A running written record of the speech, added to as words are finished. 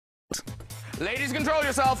Ladies, control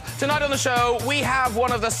yourself. Tonight on the show, we have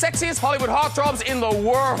one of the sexiest Hollywood heartthrobs in the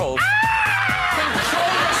world.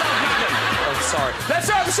 Control yourself, madam. Oh, sorry. Let's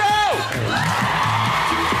start the show!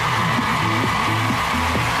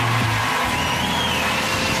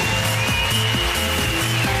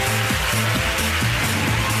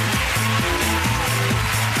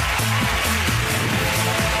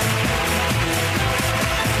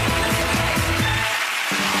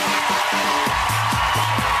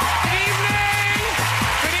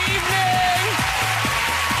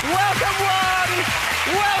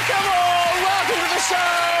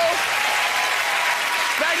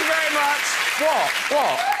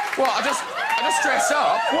 What? I just dressed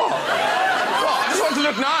up. What? I just want to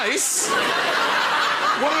look nice.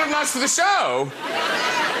 Want to look nice for the show.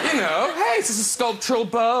 You know, hey, it's just a sculptural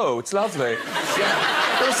bow. It's lovely.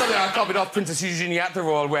 Yeah. There was something I copied off Princess Eugenie at the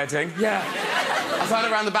royal wedding. Yeah. I found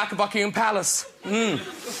it around the back of Buckingham Palace.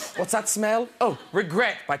 What's that smell? Oh,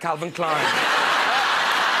 Regret by Calvin Klein.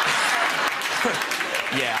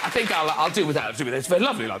 Yeah, I think I'll do with that. It's very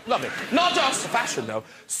lovely, lovely. Not just fashion, though.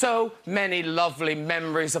 So many lovely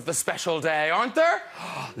memories of the special day, aren't there?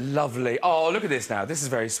 Lovely. Oh, look at this now. This is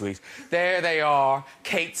very sweet. There they are.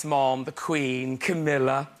 Kate's mom, the Queen,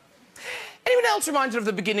 Camilla. Anyone else reminded of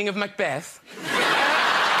the beginning of Macbeth?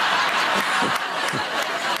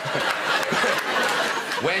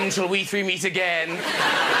 When shall we three meet again?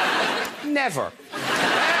 Never.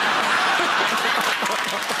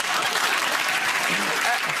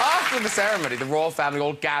 After the ceremony, the royal family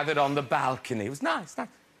all gathered on the balcony. It was nice.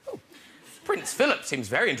 Oh, Prince Philip seems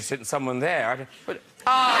very interested in someone there. Yes.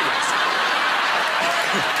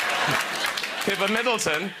 Pippa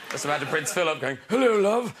Middleton just about to Prince Philip going, "Hello,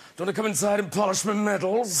 love. Do you want to come inside and polish my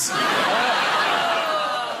medals?"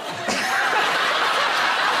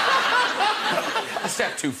 A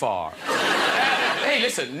step too far. Hey,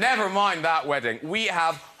 listen, never mind that wedding. We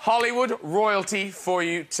have Hollywood royalty for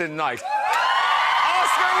you tonight.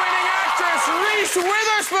 Oscar-winning actress Reese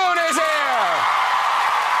Witherspoon is here.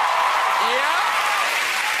 Yeah.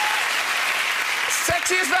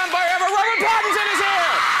 Sexiest vampire ever, Robert Pattinson is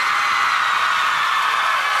here.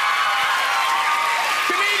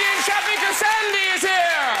 Comedian Shafi Kassendi is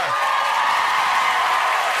here.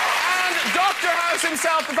 And Dr. House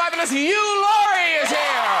himself, the fabulous Hugh Laurie is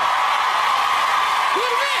here.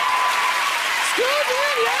 Good bit. It's good,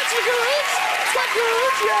 yeah, it's good. It's quite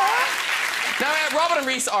good, yeah. Now, Robin and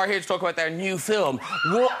Reese are here to talk about their new film.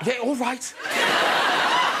 Yeah, all right.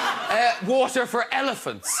 Water for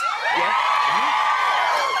Elephants. Yeah.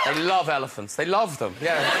 They love elephants. They love them.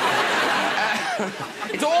 Yeah.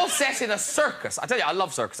 It's all set in a circus. I tell you, I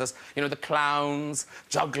love circuses. You know, the clowns,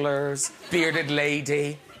 jugglers, bearded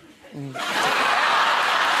lady.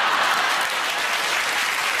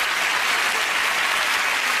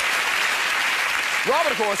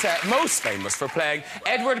 Robert, of course, most famous for playing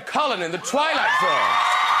Edward Cullen in the Twilight films.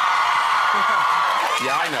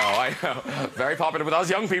 Yeah, I know. Very popular with us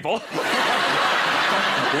young people.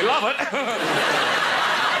 We love it.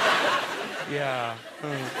 Yeah.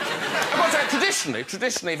 Of course,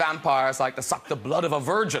 traditionally, vampires like to suck the blood of a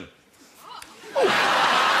virgin. Fuller than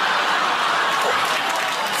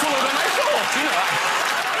I thought, you know.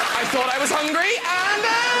 I thought I was hungry, and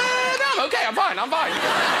no, I'm okay. I'm fine.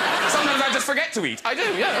 Sometimes I just forget to eat. I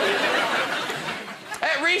do, yeah.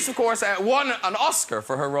 Reese, of course, won an Oscar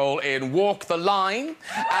for her role in Walk the Line.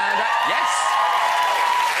 And, yes.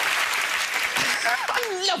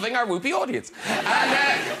 I'm loving our whoopee audience.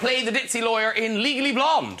 And played the ditzy lawyer in Legally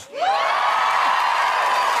Blonde.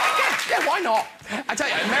 Yeah, why not? I tell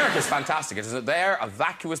you, America's fantastic, isn't it? There, a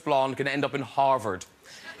vacuous blonde can end up in Harvard.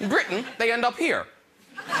 In Britain, they end up here.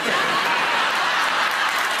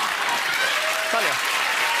 Tell you.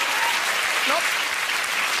 Nope.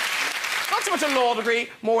 Not so much a law degree,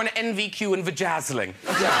 more an NVQ in vajazzling.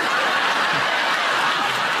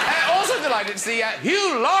 Also delighted to see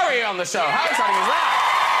Hugh Laurie on the show. How exciting is that?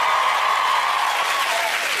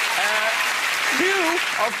 Hugh,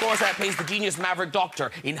 of course, plays the genius maverick doctor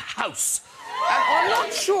in House. And I'm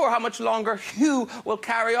not sure how much longer Hugh will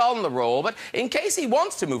carry on the role, but in case he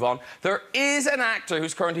wants to move on, there is an actor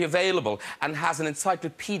who's currently available and has an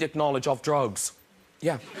encyclopedic knowledge of drugs.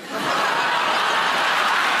 Yeah.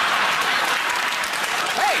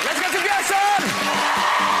 Hey, let's get some guests on!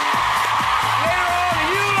 Later on,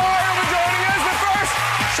 Hugh Laurie will be joining us, but first,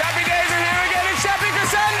 Shappy Days are here again. It's Shappy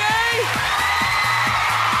Kassendi!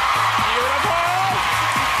 Beautiful!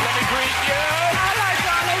 Let me greet you. Hello,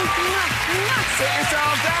 darling. Sit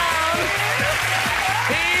yourself down.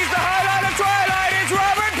 He's the highlight of Twilight. It's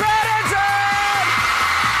Robert Pattinson!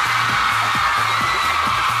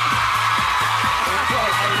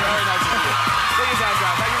 Very nice of you.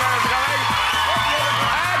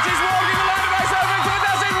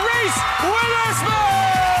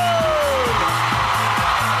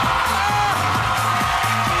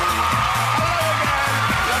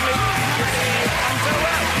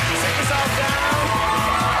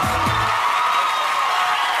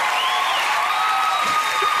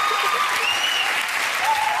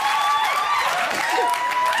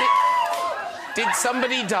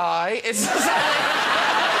 somebody die. It's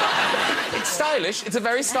stylish. It's a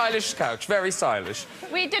very stylish couch. Very stylish.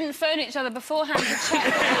 We didn't phone each other beforehand to check.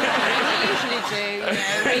 We usually do, you know,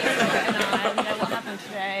 read through it and I know what happened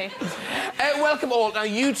today. Welcome all. Now,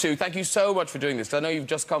 you two, thank you so much for doing this. I know you've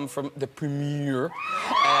just come from the premiere.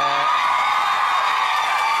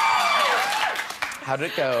 How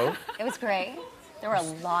did it go? It was great. There were a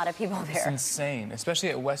lot of people there. It's insane, especially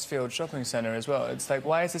at Westfield Shopping Centre as well. It's like,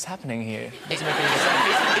 why is this happening here? It doesn't make any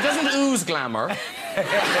sense. It doesn't ooze glamour.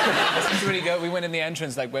 We went in the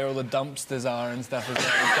entrance, like, where all the dumpsters are and stuff as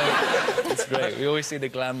well. So, it's great. We always see the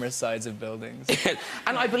glamorous sides of buildings.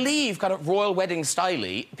 And I believe, kind of royal wedding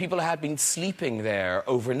style-y, people had been sleeping there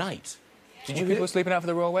overnight. Did you people sleeping out for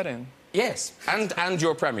the royal wedding? Yes, and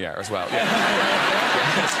your premiere as well. Yeah.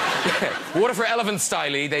 Water for Elephant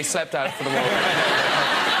style-y, they slept out for the royal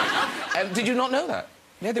wedding. Did you not know that?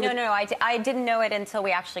 Yeah, no, I didn't know it until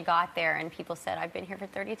we actually got there, and people said, I've been here for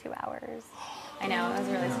 32 hours. I know, it was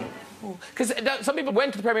really sweet. Because some people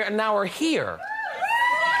went to the premiere and now are here.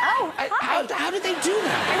 Oh, hi. How did they do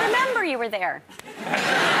that? I remember you were there.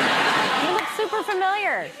 You look super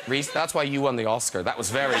familiar. Reese, that's why you won the Oscar. That was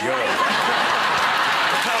very good. That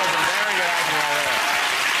was a very good acting right there.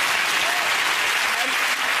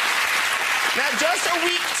 Now, just a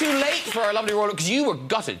week too late for our lovely royal... Because you were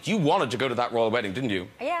gutted. You wanted to go to that royal wedding, didn't you?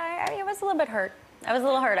 Yeah, I was a little bit hurt. I was a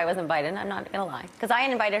little hurt I was invited, I'm not gonna lie. Because I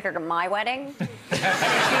invited her to my wedding.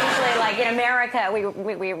 Usually, like, in America, we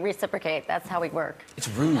reciprocate. That's how we work. It's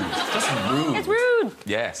rude. It's just rude. It's rude.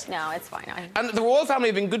 Yes. No, it's fine. And the royal family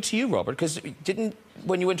have been good to you, Robert, because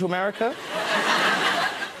when you went to America...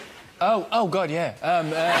 Oh, God, yeah. I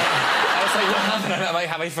was like, what happened?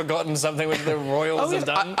 Have I forgotten something with the royals have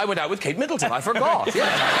done? I went out with Kate Middleton. I forgot.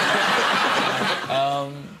 Yeah.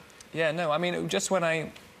 Yeah, no, I mean, just when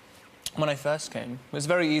I first came, it was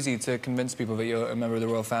very easy to convince people that you're a member of the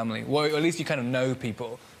royal family. Well, at least you kind of know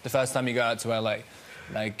people the first time you go out to LA.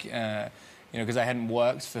 Like, you know, because I hadn't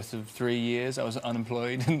worked for sort of 3 years. I was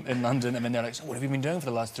unemployed in London, and then they're like, so what have you been doing for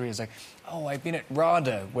the last 3 years? Like, oh, I've been at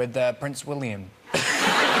RADA with Prince William. And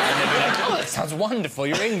they'd be like, oh, that sounds wonderful,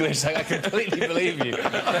 you're English. Like, I completely believe you.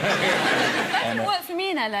 That didn't work for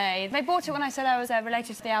me in LA. They bought it when I said I was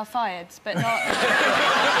related to the Alfayeds, but not...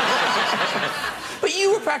 But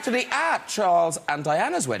you were practically at Charles and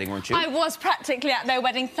Diana's wedding, weren't you? I was practically at their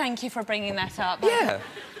wedding. Thank you for bringing that up. Yeah.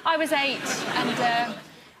 I was 8,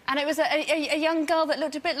 and it was a young girl that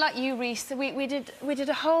looked a bit like you, Reese. We did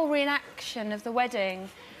a whole reenaction of the wedding,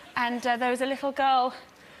 and there was a little girl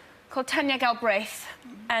called Tanya Galbraith,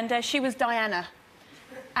 and she was Diana.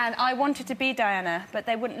 And I wanted to be Diana, but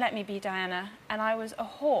they wouldn't let me be Diana, and I was a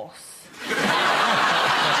horse.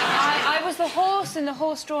 I was the horse in the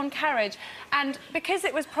horse-drawn carriage, and because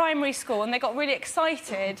it was primary school and they got really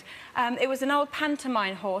excited, it was an old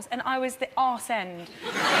pantomime horse, and I was the arse end.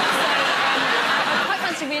 So, I quite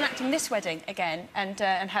fancy reenacting this wedding again and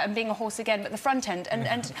being a horse again, but the front end,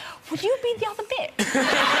 and would you be the other bit?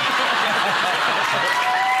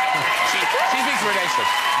 She speaks relation.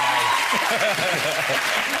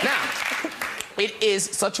 Now, it is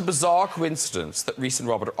such a bizarre coincidence that Reese and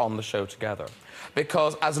Robert are on the show together,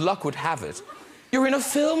 because, as luck would have it, you're in a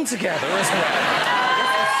film together as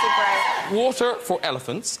well. Water for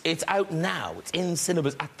Elephants. It's out now. It's in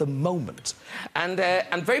cinemas at the moment. And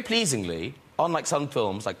very pleasingly, unlike some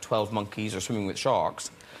films like 12 Monkeys or Swimming with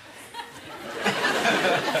Sharks...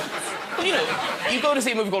 Well, you know, you go to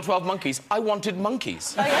see a movie called 12 Monkeys, I wanted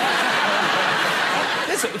monkeys. Oh, yeah.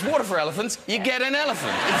 Listen, it's Water for Elephants, you get an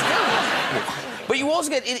elephant. It's good. But you also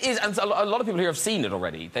get... It is... And a lot of people here have seen it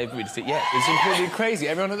already. They've really seen it. Yeah. It's completely crazy.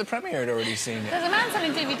 Everyone at the premiere had already seen it. There's a man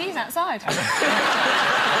selling DVDs outside.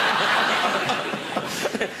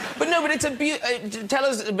 But no, but it's a tell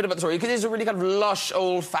us a bit about the story, because it's a really kind of lush,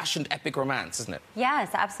 old-fashioned epic romance, isn't it?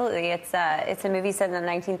 Yes, absolutely. It's a movie set in the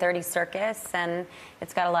 1930s circus, and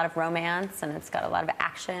it's got a lot of romance, and it's got a lot of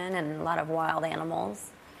action and a lot of wild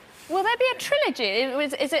animals. Will there be a trilogy?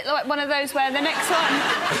 Is it like one of those where the next one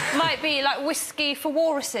might be like Whiskey for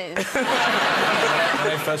Walruses? When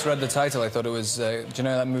I first read the title, I thought it was... do you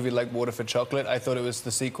know that movie like Water for Chocolate? I thought it was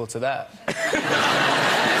the sequel to that.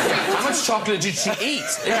 How much chocolate did she eat?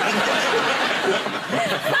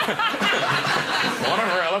 Water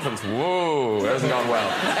for Elephants. Whoa, that hasn't gone well.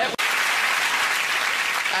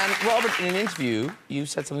 And Robert, in an interview, you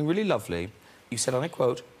said something really lovely. You said, and I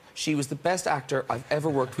quote, "She was the best actor I've ever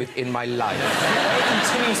worked with in my life." I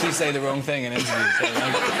continuously say the wrong thing in interviews, so,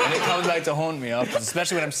 and it comes back to haunt me afterwards,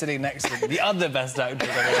 especially when I'm sitting next to the other best actor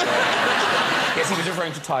I've ever worked with. Yes, he was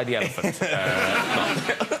referring to Ty the elephant.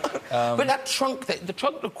 But that trunk, the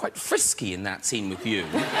trunk looked quite frisky in that scene with you.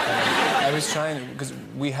 I was trying, because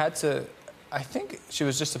we had to... I think she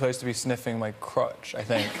was just supposed to be sniffing my crotch, I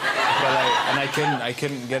think. And I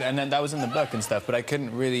couldn't get... And then that was in the book and stuff, but I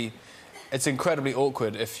couldn't really... It's incredibly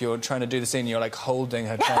awkward if you're trying to do the scene, you're, like, holding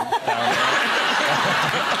her trunk down.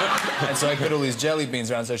 And so I put all these jelly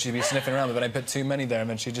beans around so she'd be sniffing around, but I put too many there, and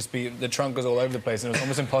then she'd just be... The trunk was all over the place, and it was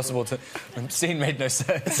almost impossible to... The scene made no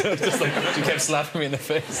sense. So just, like, she kept slapping me in the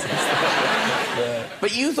face. Yeah.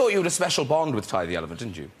 But you thought you had a special bond with Ty the Elephant,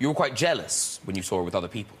 didn't you? You were quite jealous when you saw her with other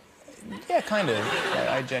people. Yeah, kind of.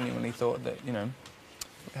 I genuinely thought that, you know...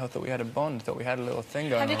 I thought we had a bond, thought we had a little thing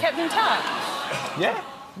going on. Have you kept in touch? Yeah.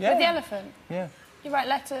 Yeah. With the elephant? Yeah. You write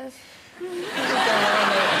letters? Because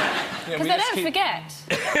they don't forget.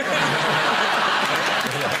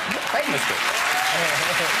 Famously.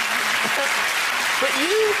 But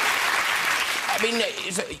you... I mean,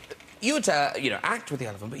 you had to, you know, act with the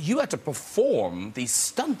elephant, but you had to perform these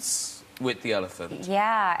stunts with the elephant.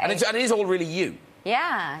 Yeah. And it is all really you.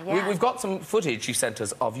 Yeah, yeah. We've got some footage you sent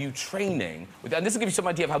us of you training, and this will give you some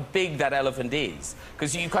idea of how big that elephant is,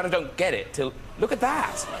 because you kind of don't get it till... Look at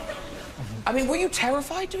that. I mean, were you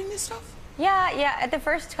terrified doing this stuff? Yeah, yeah. At the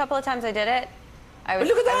first couple of times I did it, I was,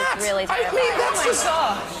 but look at that! I was really terrified. I mean, that's just...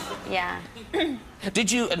 Yeah.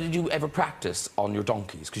 Did you ever practice on your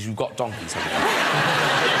donkeys? Because you've got donkeys, haven't you?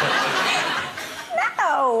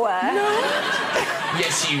 No!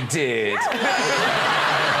 Yes, you did.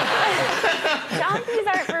 Donkeys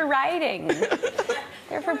aren't for riding.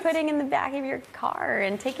 They're for putting in the back of your car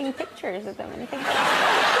and taking pictures of them and things like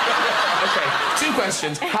that. OK, 2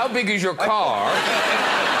 questions. How big is your car?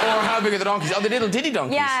 Or how big are the donkeys? Oh, the little ditty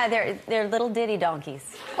donkeys? Yeah, they're little ditty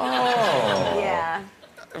donkeys. Oh. Yeah.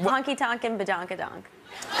 Honky tonk and badonka donk.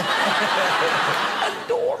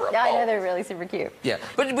 Adorable. Yeah, I know, they're really super cute. Yeah,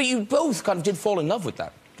 but you both kind of did fall in love with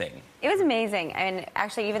that thing. It was amazing, and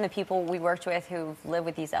actually even the people we worked with who live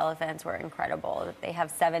with these elephants were incredible. They have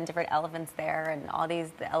 7 different elephants there, and the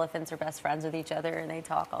elephants are best friends with each other, and they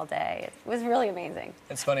talk all day. It was really amazing.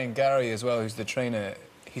 It's funny, and Gary as well, who's the trainer,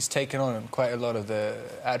 he's taken on quite a lot of the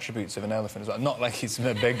attributes of an elephant as well. Not like he's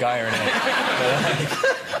a big guy or anything.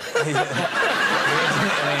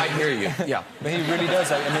 I hear you, yeah. But he really does.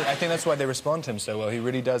 I mean, I think that's why they respond to him so well. He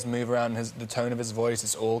really does move around. The tone of his voice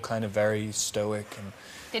is all kind of very stoic. And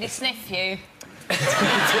did he sniff you?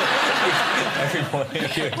 every morning.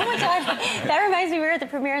 One time, that reminds me, we were at the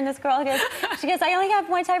premiere and this girl goes, she goes, I only have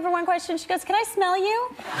time for one question. She goes, can I smell you?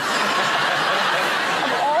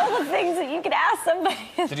 Of all the things that you could ask somebody.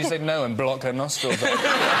 Did you say no and block her nostrils?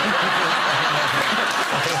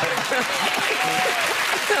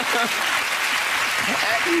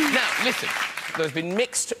 Now, listen, there's been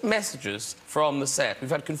mixed messages from the set. We've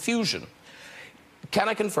had confusion. Can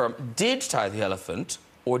I confirm, did Ty the Elephant,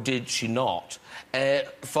 or did she not,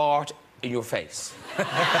 fart in your face?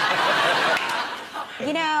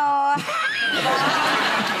 You know,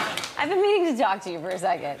 I've been meaning to talk to you for a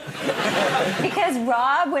second. Because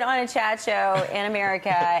Rob went on a chat show in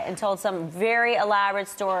America and told some very elaborate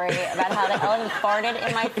story about how the elephant farted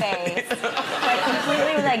in my face, like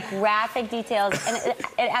completely with like graphic details, and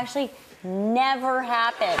it actually never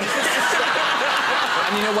happened.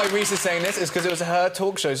 And you know why Reese is saying this? Is because it was her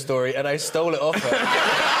talk show story and I stole it off her.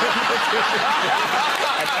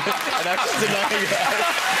 and I'm just denying that.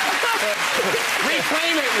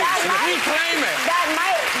 Reclaim it, Reese. Reclaim it. That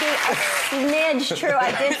might be a smidge true.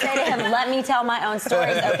 I did say to him, let me tell my own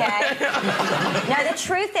stories, okay? Now, the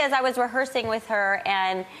truth is, I was rehearsing with her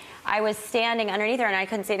and I was standing underneath her and I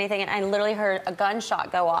couldn't see anything, and I literally heard a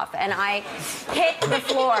gunshot go off and I hit the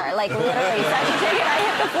floor, like literally. So I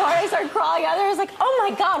hit the floor and I started crawling out there. I was like, oh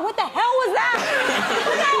my God, what the hell was that?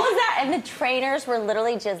 What the hell was that? And the trainers were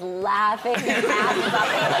literally just laughing their asses off.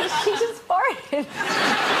 They were like, she just farted.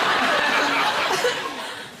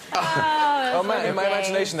 Oh man, in my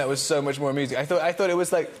imagination that was so much more amusing. I thought it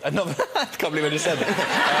was like another. I can't believe I just said that.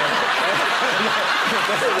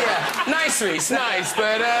 Yeah, nice, Reese, nice,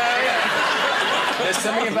 but yeah.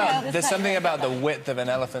 There's something about the width of an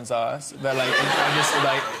elephant's ass that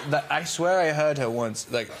I swear I heard her once.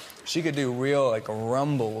 Like she could do real like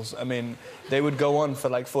rumbles. I mean, they would go on for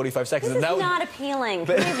like 45 seconds. This is not appealing.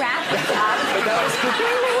 Can we wrap this up?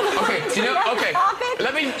 Okay, do you know? Okay.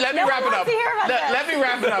 Let me No wrap one it up. wants to hear about this. Let me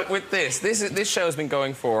wrap it up with this. This show's been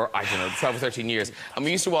going for, I don't know, 12 or 13 years. And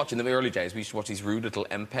we used to watch, in the early days, we used to watch these rude little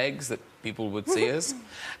MPEGs that people would see us.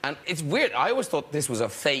 And it's weird. I always thought this was a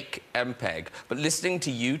fake MPEG. But listening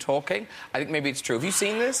to you talking, I think maybe it's true. Have you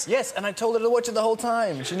seen this? Yes, and I told her to watch it the whole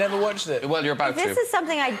time. She never watched it. Well, you're about to. This is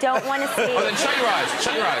something I don't want to see. Oh, then shut your eyes.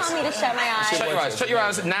 Shut your eyes. Tell me to shut my eyes. Shut your eyes. Shut your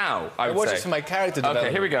eyes now, I would watch say. it for my character development.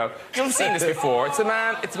 Okay, here we go. You've seen this before. It's a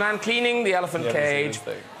man cleaning the elephant cage.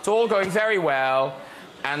 It's all going very well.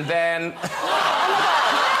 And then... You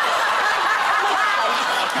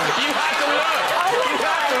had to look. You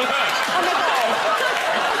had to look. Oh my God.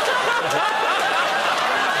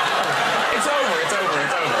 It's over. It's over.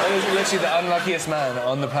 It's over. That is literally the unluckiest man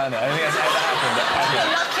on the planet. I don't think that's ever happened. The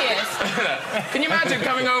luckiest. Can you imagine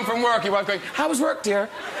coming home from work, your wife going, "How was work, dear?"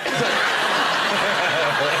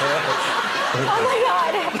 Oh my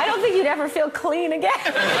God. I don't think you'd ever feel clean again.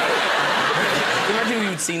 Imagine if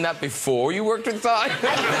you'd seen that before you worked with Ty.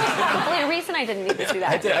 Probably a reason I didn't need to see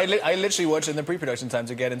that. I literally watch it in the pre-production time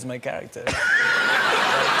to get into my character. 'Cause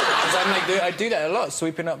I do that a lot,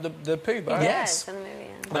 sweeping up the poo. But Yes, in the movie.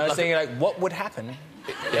 Yeah. And I was thinking, like, what would happen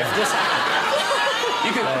if this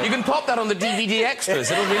happened? You can pop that on the DVD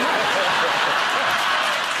extras. It'll be nice.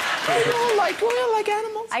 We all like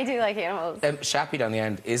animals. I do like animals. Shappy down the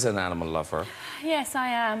end is an animal lover, Yes, I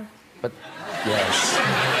am. but yes.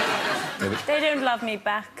 They don't love me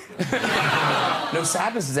back. No,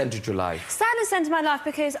 sadness has entered your life. Sadness entered my life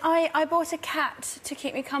because I bought a cat to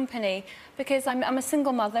keep me company because I'm a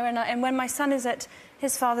single mother and when my son is at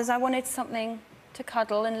his father's, I wanted something to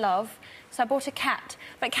cuddle and love. So I bought a cat.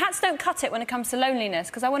 But cats don't cut it when it comes to loneliness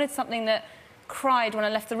because I wanted something that cried when I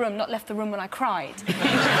left the room, not left the room when I cried.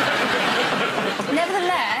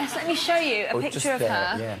 Nevertheless, let me show you a picture of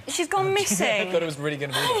her. Yeah. She's gone missing. I thought it was really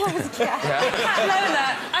going to be this. Cat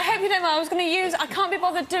Lola. I hope you don't mind. I was going to use... I can't be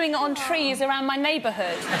bothered doing it on trees around my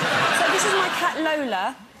neighbourhood. So this is my cat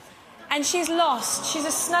Lola. And she's lost. She's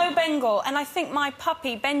a snow Bengal. And I think my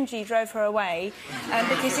puppy, Benji, drove her away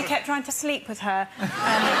because he kept trying to sleep with her.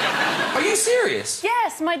 Are you serious?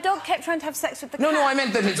 Yes, my dog kept trying to have sex with the cat. No, I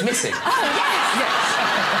meant that it's missing. Oh, yes! Yes.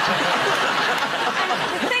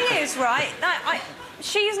 The thing is, right,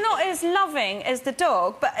 she's not as loving as the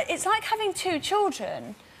dog, but it's like having two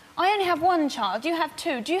children. I only have one child, you have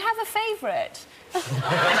two. Do you have a favourite? The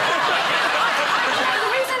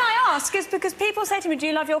reason I ask is because people say to me, do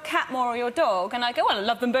you love your cat more or your dog? And I go, well, I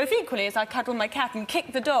love them both equally as I cuddle my cat and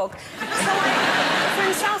kick the dog. So if you're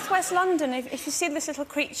in south-west London, if you see this little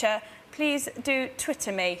creature, please do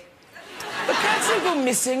Twitter me. The cat's didn't go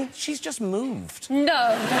missing. She's just moved. No,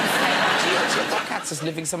 don't say that. That cat's just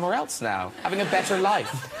living somewhere else now, having a better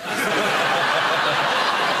life.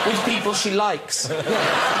 With people she likes.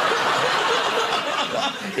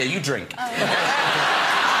 Yeah, you drink. Oh, yeah.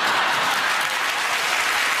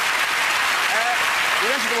 We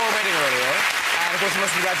mentioned the royal wedding earlier, and of course, I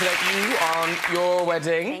must congratulate you on your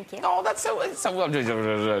wedding. Thank you. Oh, that's so well.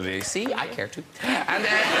 See, I care too. And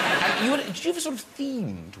did you have a sort of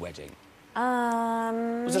themed wedding?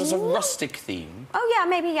 Was it a sort of rustic theme? Oh, yeah,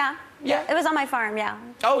 maybe, yeah. Yeah. It was on my farm, yeah.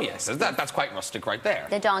 Oh, yes, that's quite rustic right there.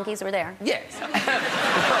 The donkeys were there. Yes.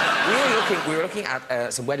 we were looking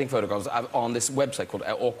at some wedding photographs on this website called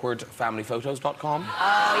awkwardfamilyphotos.com.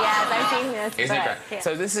 Oh, yes, I've seen this. Isn't it great? Yeah.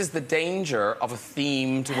 So this is the danger of a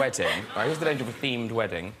themed wedding. Right, here's the danger of a themed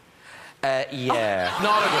wedding. Yeah,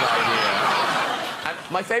 not a good idea. And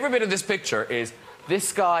my favourite bit of this picture is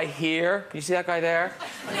this guy here. Can you see that guy there?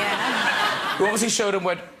 Yeah. Who obviously showed him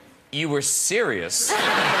what you were serious.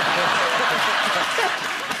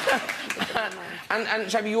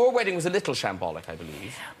 And Shabby, your wedding was a little shambolic, I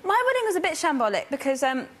believe. My wedding was a bit shambolic because,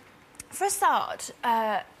 for a start,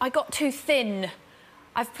 I got too thin.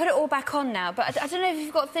 I've put it all back on now, but I don't know if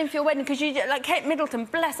you've got thin for your wedding because you, like Kate Middleton,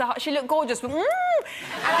 bless her heart, she looked gorgeous. And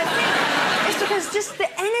I think it's because just the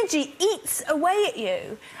energy eats away at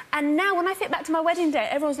you. And now when I think back to my wedding day,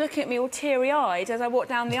 everyone's looking at me all teary-eyed as I walk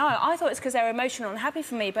down the aisle. I thought it's because they were emotional and happy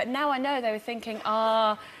for me, but now I know they were thinking,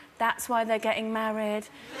 that's why they're getting married.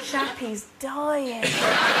 Shappy's dying.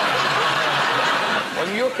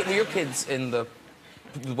 Were your kids in the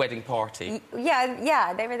wedding party?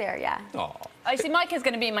 Yeah, they were there, yeah. Oh. I see, my kid's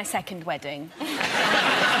going to be in my second wedding.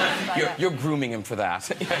 You're grooming him for that.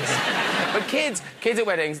 Yes. But kids at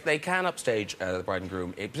weddings, they can upstage the bride and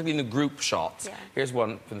groom, particularly in the group shots. Yeah. Here's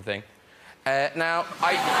one from the thing. Now,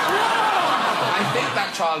 I think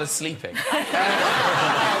that child is sleeping.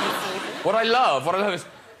 What I love is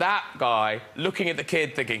that guy looking at the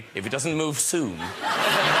kid thinking, if it doesn't move soon... The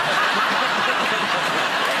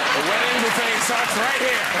wedding buffet starts right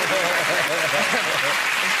here.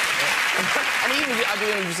 And even, I don't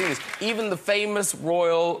know if you've seen this, even the famous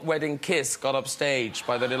royal wedding kiss got upstaged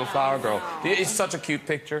by the little flower girl. It's such a cute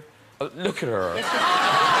picture. Look at her. It's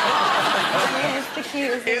the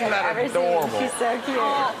cutest thing Isn't I've that ever adorable? seen. She's so cute.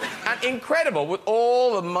 And incredible, with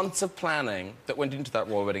all the months of planning that went into that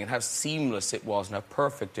royal wedding and how seamless it was and how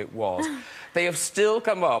perfect it was, they have still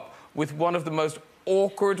come up with one of the most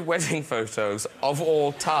awkward wedding photos of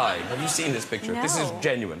all time. Have you seen this picture? No. This is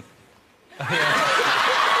genuine. It's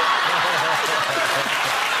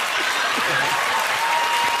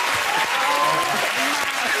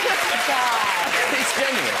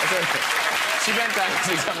genuine. I don't know. She meant to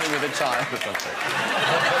actually something with a child or something.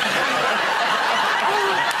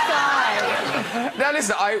 Now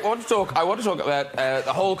listen, I want to talk about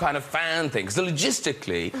the whole kind of fan thing. So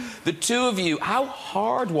logistically, the two of you, how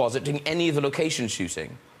hard was it doing any of the location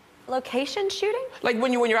shooting? Location shooting? Like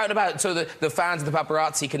when you're out and about, so the fans and the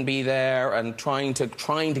paparazzi can be there and trying to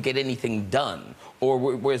get anything done, or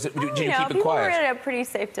was it? Did you keep it people quiet? were at a pretty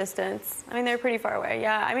safe distance. I mean, they're pretty far away.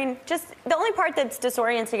 Yeah, I mean, just the only part that's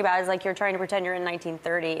disorienting about it is like you're trying to pretend you're in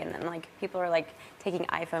 1930, and then like people are like taking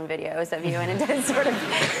iPhone videos of you, and it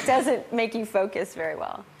doesn't make you focus very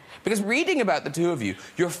well. Because reading about the two of you,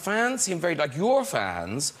 your fans seem very like your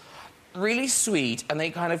fans. Really sweet, and they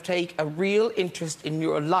kind of take a real interest in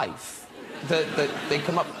your life. That they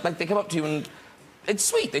come up to you, and it's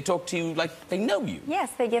sweet. They talk to you like they know you.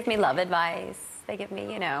 Yes, they give me love advice. They give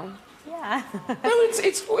me, yeah. No, it's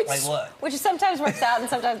Like what? Which sometimes works out and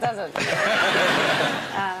sometimes doesn't.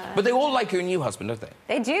 But they all like your new husband, don't they?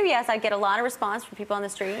 They do, yes. I get a lot of response from people on the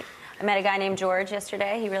street. I met a guy named George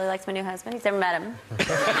yesterday. He really likes my new husband. He's never met him. But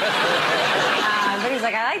he's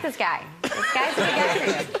like, I like this guy. This guy's a good guy for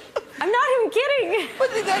you. I'm not even kidding. But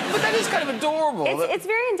that is kind of adorable. It's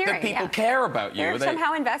very endearing. That people care about you. They're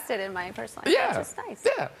somehow invested in my personal life. Yeah. It's just nice.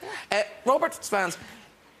 Yeah. Robert's fans,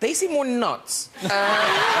 they seem more nuts.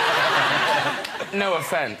 No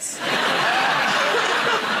offence.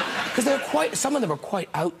 Because some of them are quite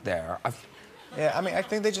out there. Yeah, I mean, I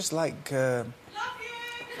think they just like... I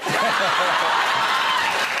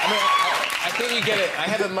think you get it. I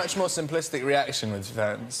have a much more simplistic reaction with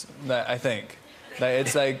fans, I think. Like,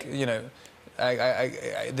 it's like, you know,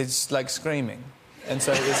 they just like screaming. And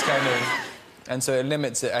so it's kind of... And so it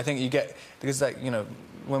limits it. I think you get... Because, like, you know,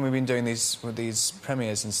 when we've been doing these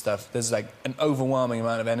premieres and stuff, there's, like, an overwhelming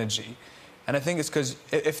amount of energy. And I think it's because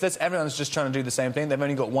if everyone's just trying to do the same thing, they've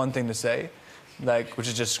only got one thing to say, like, which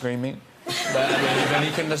is just screaming. But, I mean, then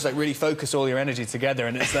you can just, like, really focus all your energy together,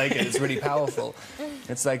 and it's, like, it's really powerful.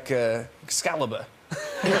 It's like Excalibur.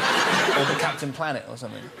 Or the Captain Planet or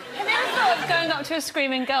something. Have you ever thought of going up to a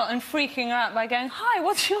screaming girl and freaking her out by going, "Hi,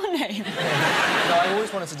 what's your name?" No, I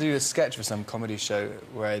always wanted to do a sketch for some comedy show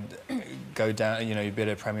where I'd go down, you know, you'd be at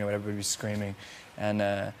a premiere where everybody was screaming,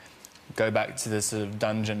 and go back to this sort of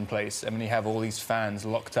dungeon place, and then you have all these fans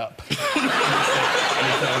locked up. And you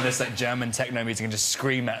put on this, like, German techno music and just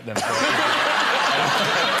scream at them.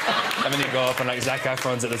 And then you go off and, like, Zac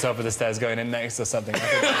Efron's at the top of the stairs going in next or something.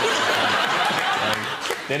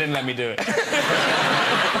 They didn't let me do it.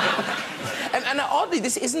 And oddly,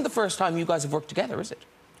 this isn't the first time you guys have worked together, is it?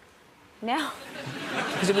 No.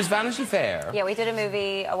 Because it was Vanity Fair. Yeah, we did a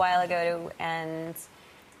movie a while ago, and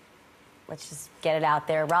let's just get it out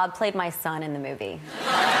there. Rob played my son in the movie.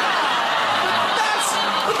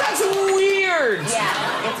 That's weird!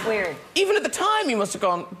 Yeah, it's weird. Even at the time, you must have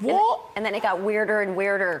gone, what? And then it got weirder and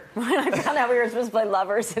weirder when I found out we were supposed to play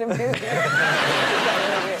lovers in a movie.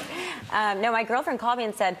 No, my girlfriend called me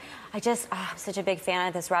and said, I'm such a big fan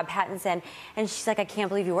of this Rob Pattinson. And she's like, I can't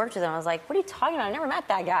believe you worked with him. I was like, what are you talking about? I never met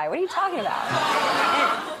that guy. What are you talking about?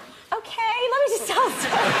 And, okay, let me just tell a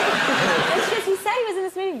story. And she goes, he said he was in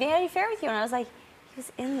this movie, Vanity Fair, with you. And I was like, he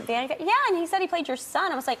was in Vanity Fair? Yeah, and he said he played your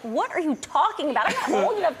son. I was like, what are you talking about? I'm not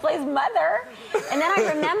old enough to play his mother. And then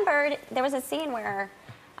I remembered there was a scene where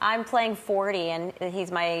I'm playing 40, and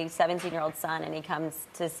he's my 17-year-old son, and he comes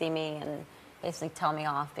to see me and basically tell me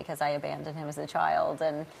off because I abandoned him as a child.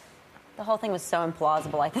 And the whole thing was so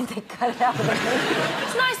implausible, I think they cut it out of the movie.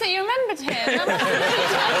 It's nice that you remembered him.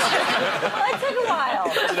 Well, it took a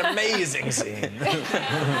while. It's an amazing scene.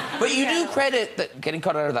 But you do credit that getting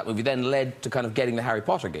cut out of that movie then led to kind of getting the Harry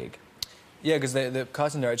Potter gig. Yeah, because the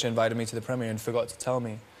casting director invited me to the premiere and forgot to tell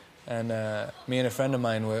me. And me and a friend of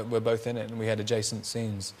mine were both in it, and we had adjacent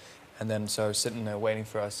scenes. And then so I was sitting there waiting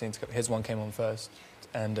for our scene to come. His one came on first.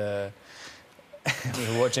 And we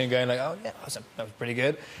were watching it going like, oh, yeah, that was pretty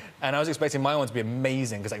good. And I was expecting my one to be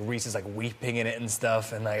amazing, because like Reese is like weeping in it and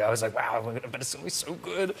stuff. And like I was like, wow, I bet it's going to be so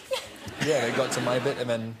good. Yeah, it got to my bit. And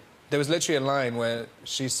then there was literally a line where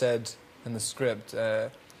she said in the script,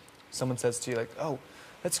 someone says to you like, oh,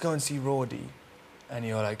 let's go and see Roddy. And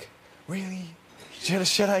you're like, really?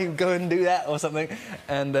 Should I go and do that or something?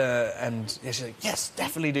 And yeah, she's like, yes,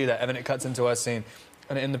 definitely do that. And then it cuts into our scene.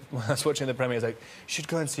 And when I was watching the premiere, it's like, you should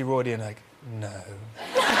go and see Roddy. And like, no.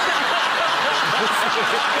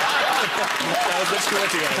 I was just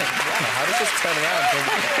watching it. Wow, how does this turn around from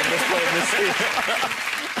this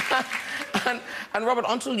scene? And Robert,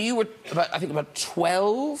 until you were, I think, about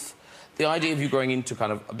 12, the idea of you growing into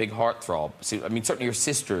kind of a big heartthrob, I mean, certainly your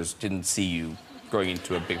sisters didn't see you growing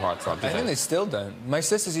into a big heartthrob, did I think they still don't. My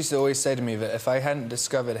sisters used to always say to me that if I hadn't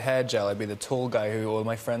discovered hair gel, I'd be the tall guy who all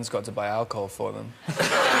my friends got to buy alcohol for them. But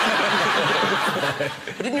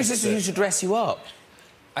didn't your sisters used to dress you up?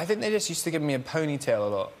 I think they just used to give me a ponytail a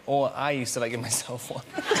lot. Or I used to, like, give myself one.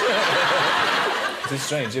 It's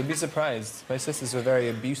strange. You'd be surprised. My sisters were very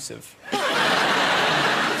abusive.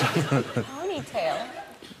 Ponytail?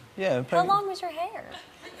 Yeah. How long was your hair?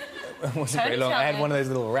 It wasn't very long. I had one of those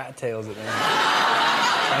little rat tails at the end.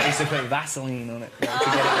 I used to put Vaseline on it to get it all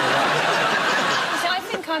right. See, I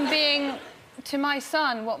think I'm being, to my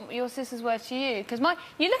son, what your sisters were to you. Because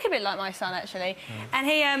you look a bit like my son, actually. And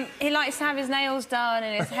he likes to have his nails done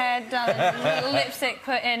and his hair done and a little lipstick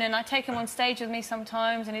put in, and I take him on stage with me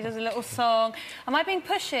sometimes and he does a little song. Am I being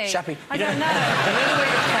pushy? Shappy, I don't know. You know the way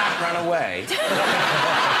the cat ran away?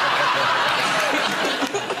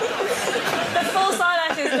 The false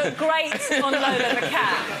eyelashes look great on Lola the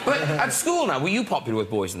cat. But at school now, were you popular with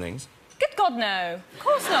boys and things? Good God, no. Of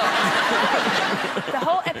course not. The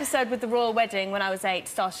whole episode with the royal wedding when I was 8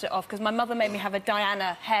 started it off because my mother made me have a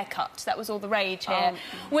Diana haircut. That was all the rage here,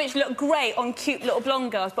 which looked great on cute little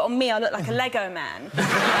blonde girls, but on me I looked like a Lego man. So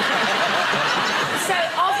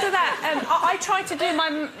after that, I tried to do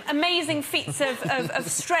my amazing feats of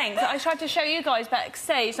strength. I tried to show you guys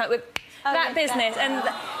backstage, like with that business and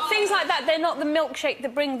things like that. They're not the milkshake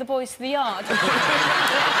that bring the boys to the yard.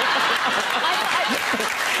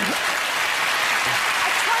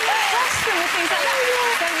 Things like that.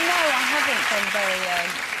 So no, I haven't been very...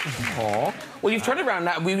 Well, you've turned it around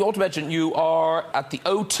now. We ought to mention you are at the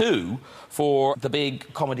O2 for the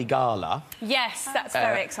big comedy gala. Yes, that's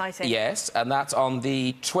very exciting. Yes, and that's on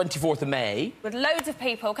the 24th of May. With loads of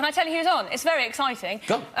people. Can I tell you who's on? It's very exciting.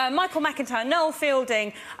 Go. Michael McIntyre, Noel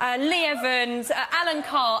Fielding, Lee Evans, Alan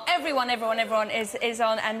Carr, everyone is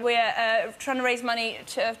on, and we're trying to raise money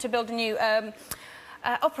to build a new...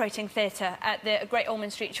 operating theatre at the Great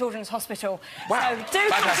Ormond Street Children's Hospital. Wow. So do come to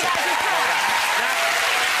that if you can.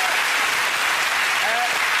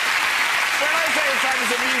 When I say it's time for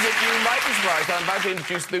some music, you might be surprised. I'm about to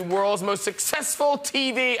introduce the world's most successful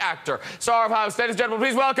TV actor. Star of House, ladies and gentlemen,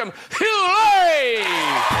 please welcome Hugh Laurie!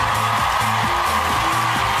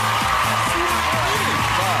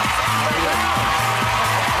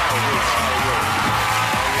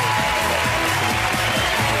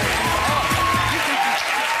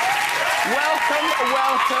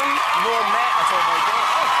 Welcome, your man. That's all very good.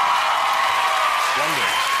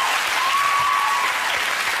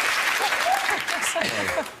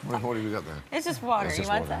 What have we got there? It's just water. It's just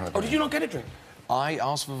you want water. that? Okay. Oh, did you not get a drink? I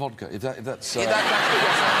asked for vodka. If that's... Yeah,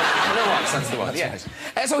 that's the one, yes.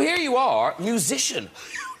 So here you are, musician.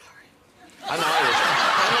 I'm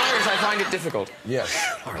Irish. I find it difficult. Yes.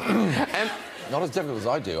 Not as difficult as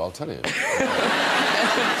I do, I'll tell you.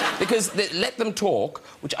 Because Let Them Talk,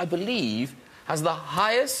 which I believe has the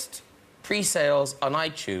highest pre-sales on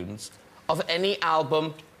iTunes of any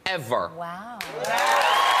album ever. Wow.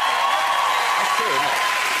 That's true, isn't it?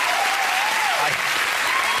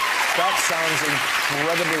 That sounds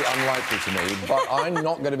incredibly unlikely to me, but I'm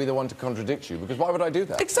not going to be the one to contradict you, because why would I do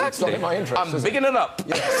that? Exactly. It's not in my interest, I'm bigging it up.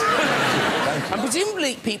 Yes. Thank you. And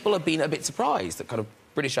presumably people have been a bit surprised that kind of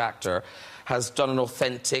British actor has done an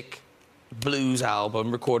authentic blues album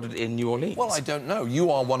recorded in New Orleans. Well, I don't know. You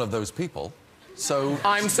are one of those people, so...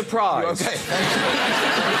 I'm surprised. Okay,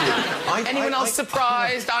 thank you. Anyone else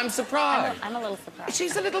surprised? I'm surprised. I'm a little surprised.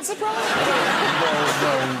 She's a little surprised.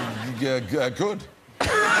 Good.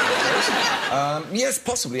 Yes,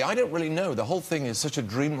 possibly. I don't really know. The whole thing is such a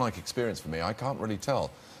dreamlike experience for me. I can't really tell.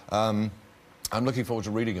 I'm looking forward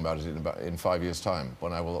to reading about it in 5 years' time,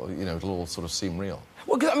 when I will, you know, it'll all sort of seem real.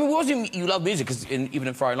 Well, I mean, wasn't you love music? Because even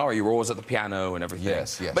in Friar Laurie, you were always at the piano and everything.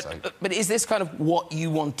 Yes. But is this kind of what you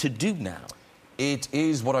want to do now? It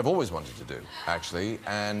is what I've always wanted to do, actually,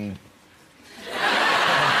 and...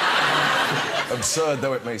 absurd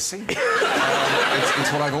though it may seem.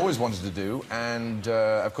 It's what I've always wanted to do, and,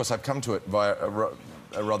 of course, I've come to it via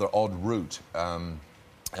a rather odd route.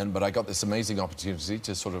 But I got this amazing opportunity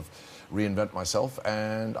to sort of reinvent myself,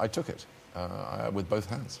 and I took it. with both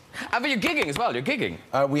hands. But you're gigging as well, you're gigging.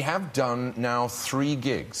 We have done now 3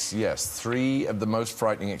 gigs, yes. 3 of the most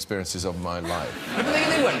frightening experiences of my life. But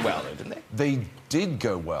they went well, though, didn't they? They did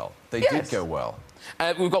go well. They did go well.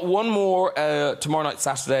 We've got one more tomorrow night,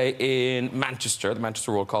 Saturday, in Manchester, the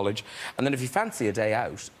Manchester Royal College. And then if you fancy a day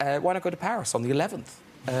out, why not go to Paris on the 11th?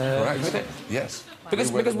 Correct. Yes.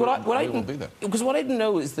 Because what I didn't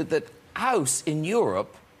know is that house in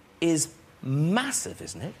Europe is massive,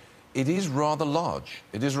 isn't it? It is rather large.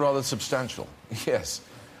 It is rather substantial. Yes.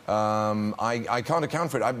 I can't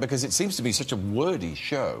account for it because it seems to be such a wordy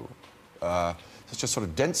show, such a sort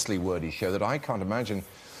of densely wordy show that I can't imagine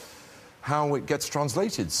how it gets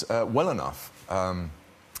translated well enough.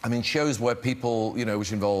 I mean, shows where people, you know,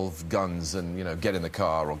 which involve guns and, you know, get in the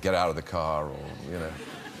car or get out of the car or, you know,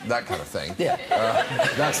 that kind of thing. Yeah.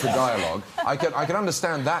 That's the dialogue. I can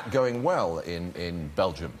understand that going well in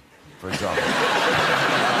Belgium, for example.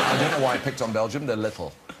 I don't know why I picked on Belgium. They're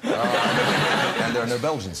little. And there are no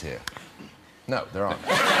Belgians here. No, there aren't.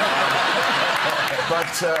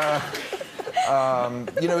 But,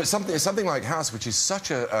 you know, it's something like House, which is such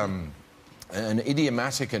an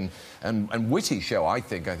idiomatic and witty show, I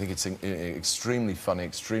think. I think it's extremely funny,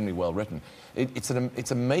 extremely well written.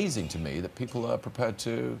 It's amazing to me that people are prepared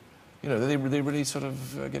to, you know, they really sort of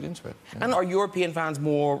get into it. Yeah. And are European fans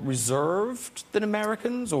more reserved than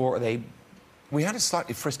Americans, or are they... We had a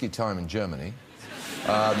slightly frisky time in Germany.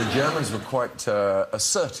 The Germans were quite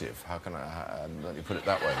assertive. How can I let me put it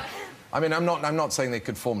that way? I mean, I'm not saying they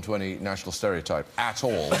conform to any national stereotype at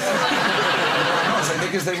all. I'm not saying,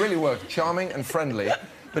 because they really were charming and friendly.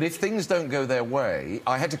 But if things don't go their way,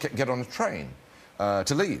 I had to get on a train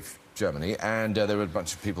to leave Germany, and there were a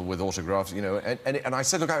bunch of people with autographs, you know, and I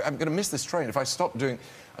said, look, I'm going to miss this train. If I stop doing,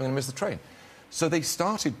 I'm going to miss the train. So they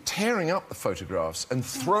started tearing up the photographs and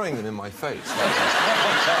throwing them in my face.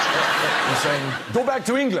 And saying, go back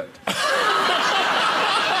to England. I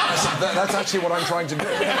said, that's actually what I'm trying to do.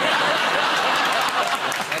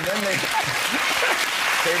 And then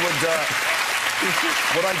they would...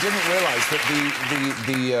 what I didn't realise,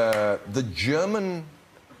 that the German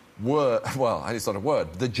word... Well, it's not a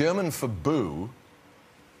word. The German for boo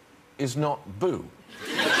is not boo.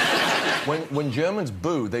 When Germans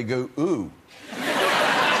boo, they go ooh.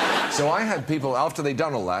 So I had people, after they'd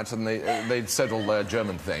done all that, and they'd said all their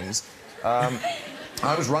German things,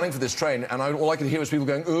 I was running for this train, and all I could hear was people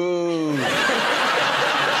going, ooh.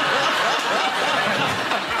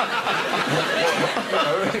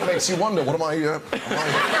 It makes you wonder, what am I...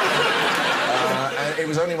 and it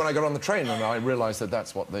was only when I got on the train and I realised that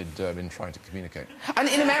that's what they'd been trying to communicate. And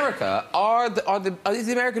in America, is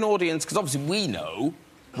the American audience... Because obviously we know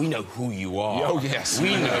who you are. Oh, yes.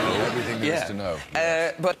 We know everything there is to know.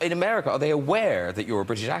 Yes. But in America, are they aware that you're a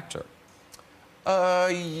British actor?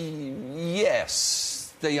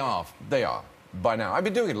 Yes, they are. They are, by now. I've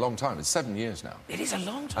been doing it a long time. It's 7 years now. It is a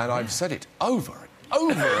long time. And I've said it over again.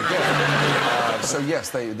 So, yes,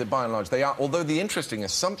 they, by and large, they are. Although the interesting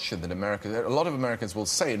assumption that a lot of Americans will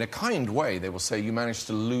say, in a kind way, they will say, you managed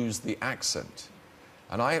to lose the accent.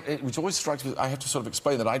 And which always strikes me, I have to sort of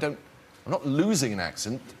explain that I'm not losing an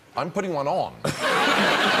accent, I'm putting one on.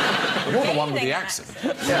 You're the one with the accent.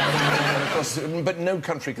 Yeah. And of course, but no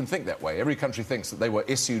country can think that way. Every country thinks that they were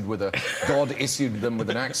issued with God issued them with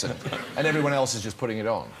an accent, and everyone else is just putting it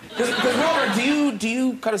on. Because Robert, do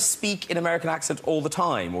you kind of speak in American accent all the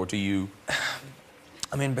time, or do you...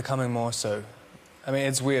 I mean, becoming more so. I mean,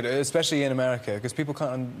 it's weird, especially in America, because people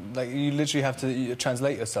can't... Like, you literally have to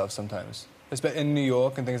translate yourself sometimes. In New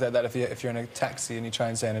York and things like that, if you're in a taxi and you try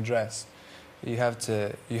and say an address, you have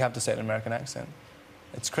to say an American accent.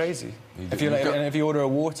 It's crazy. And if you order a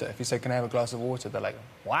water, if you say, can I have a glass of water, they're like,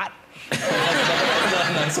 what?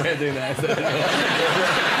 Nice way of doing that.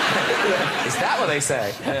 Is that what they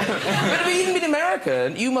say? Yeah. But even in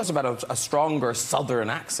America, you must have had a stronger southern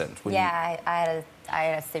accent. Yeah, I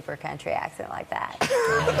had a super country accent like that.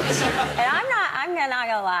 And I'm not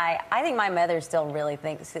gonna lie, I think my mother still really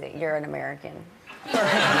thinks that you're an American.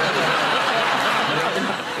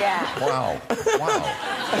 Yeah. Wow.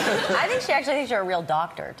 I think she actually thinks you're a real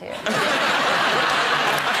doctor, too.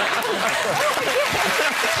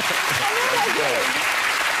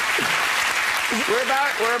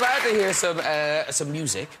 We're about to hear some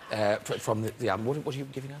music from the album. What are you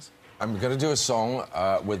giving us? I'm going to do a song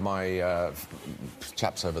with my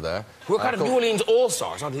chaps over there. We're kind of New Orleans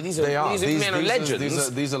all-stars, aren't they? These men are legends.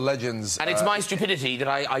 These are legends. And it's my stupidity that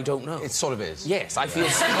I don't know. It sort of is. Yes, I feel...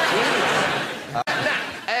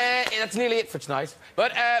 That's nearly it for tonight.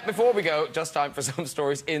 But before we go, just time for some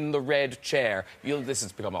stories in the red chair. This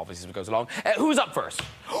has become obvious as it goes along. Who's up first?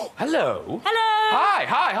 Hello. Hello.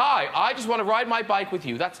 Hi. I just want to ride my bike with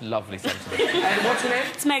you. That's lovely, sensible. And what's your name?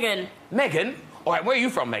 It's Megan. Megan? All right, where are you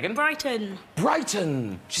from, Megan? Brighton.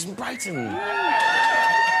 Brighton. She's from Brighton.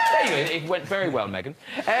 There you go. It went very well, Megan.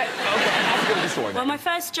 Okay, I'll go with the story. Well, my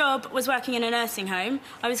first job was working in a nursing home.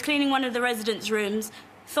 I was cleaning one of the residents' rooms.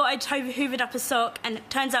 Thought I'd hoovered up a sock, and it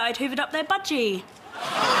turns out I'd hoovered up their budgie.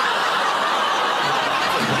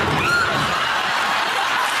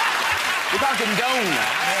 You can't condone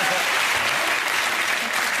that.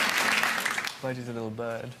 Budgie's a little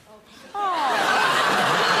bird.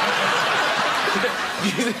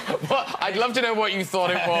 What? I'd love to know what you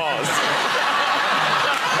thought it was.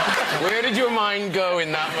 Where did your mind go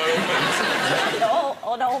in that moment?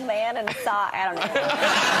 An old man in a sock. I don't know.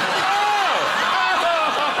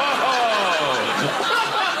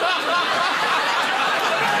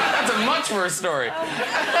 That's a much worse story.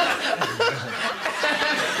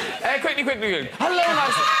 Quickly. Hello,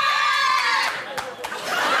 nice.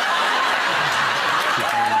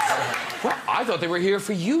 Well, I thought they were here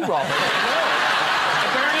for you, Robert.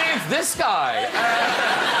 Apparently it's this guy.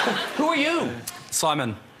 Who are you?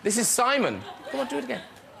 Simon. This is Simon. Come on, do it again.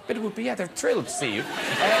 Bit of whoopee. Yeah, they're thrilled to see you. So,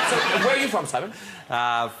 where are you from, Simon?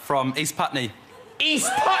 From East Putney.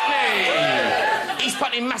 East Putney! East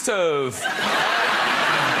Putney massive.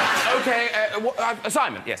 Okay,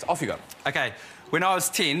 Simon, yes, off you go. Okay, when I was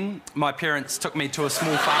 10, my parents took me to a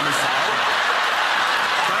small farmer's sale.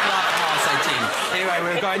 Don't laugh at how I say 10. Anyway, we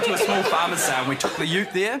were going to a small farmer's sale and we took the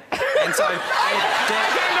ute there. And so... I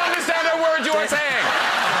didn't understand a word you were saying.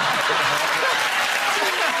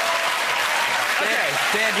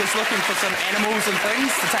 Dad was looking for some animals and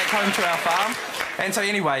things to take home to our farm. And so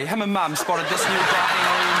anyway, him and Mum spotted this new dining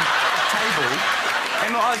room table.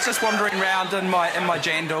 And I was just wandering around in my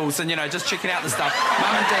jandals and, you know, just checking out the stuff.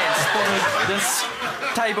 Mum and Dad spotted this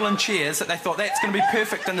table and chairs that they thought that's going to be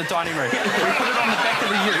perfect in the dining room. We put it on the back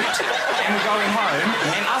of the ute and we're going home.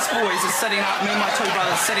 And us boys are sitting up, me and my two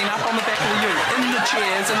brothers, sitting up on the back of the ute in the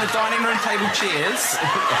chairs, in the dining room table chairs.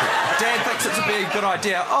 Dad thinks it's a big good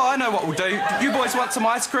idea. Oh, I know what we'll do. You boys want some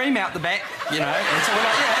ice cream out the back, you know? And so we're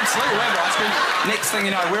like, yeah, absolutely, we'll have ice cream. Next thing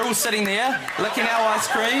you know, we're all sitting there, licking our ice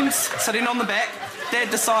creams, sitting on the back. Dad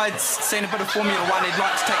decides, seeing a bit of Formula One, he'd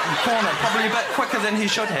like to take the corner, probably a bit quicker than he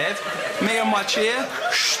should have. Me on my chair,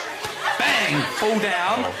 bang, fall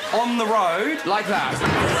down on the road. Like that.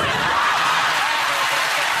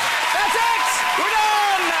 That's it! We're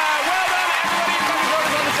done! Well done, everybody. Come and join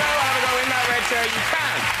us on the show. Have a go in that red chair. You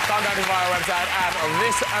can contact us via our website at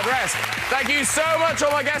this address. Thank you so much,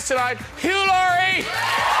 all my guests tonight. Hugh Laurie,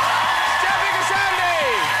 Jeffrey Cassandi,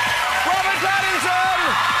 Robert Pattinson,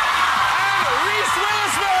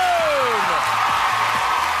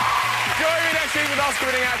 join me next week with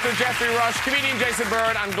Oscar-winning actor Jeffrey Rush, comedian Jason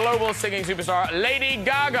Byrne, and global singing superstar Lady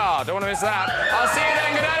Gaga. Don't want to miss that. I'll see you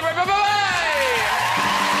then. Good night, everybody. Bye-bye.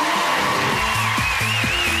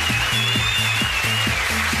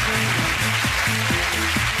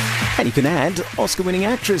 And you can add Oscar-winning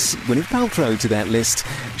actress Gwyneth Paltrow to that list.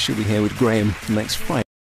 She'll be here with Graham next Friday.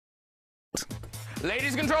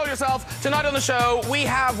 Ladies, control yourself. Tonight on the show, we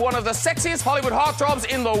have one of the sexiest Hollywood heartthrobs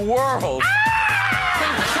in the world.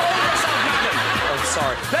 Control yourself, madam. Oh,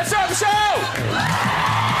 sorry. Let's start the show!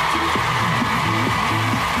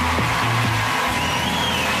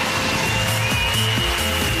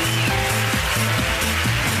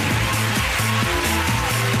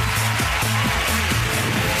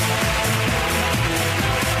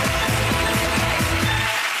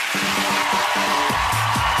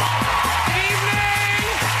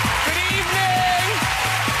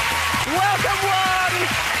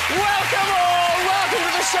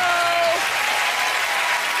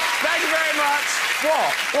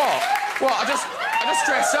 What? I just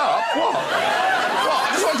dressed up. What? I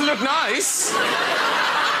just want to look nice.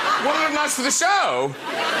 Want to look nice for the show.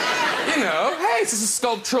 You know, hey, it's just a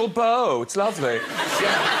sculptural bow. It's lovely.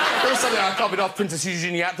 Yeah. There was something I copied off Princess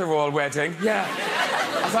Eugenie at the royal wedding. Yeah.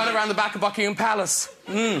 I found it around the back of Buckingham Palace.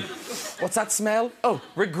 What's that smell? Oh,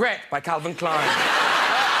 Regret by Calvin Klein.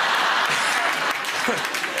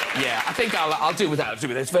 Yeah, I think I'll do without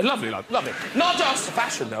it. It's very lovely, lovely. Not just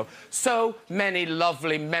fashion, though. So many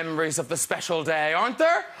lovely memories of the special day, aren't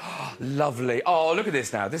there? Lovely. Oh, look at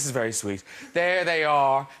this now. This is very sweet. There they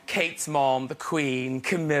are. Kate's mom, the Queen,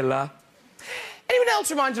 Camilla. Anyone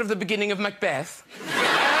else reminded of the beginning of Macbeth?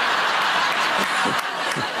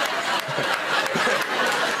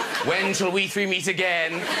 When shall we three meet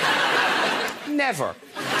again? Never.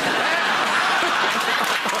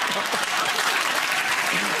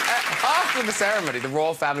 After the ceremony, the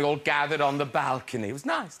royal family all gathered on the balcony. It was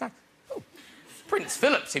nice. Oh, Prince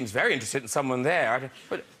Philip seems very interested in someone there.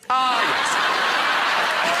 Yes.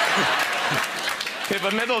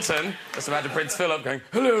 Pippa Middleton, just about to Prince Philip, going,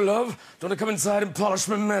 "Hello, love. Do you want to come inside and polish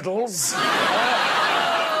my medals?"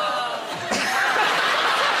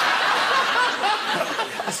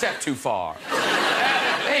 A step too far.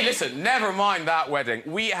 Hey, listen, never mind that wedding.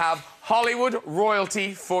 We have Hollywood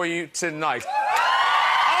royalty for you tonight.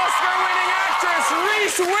 Oscar-winning actress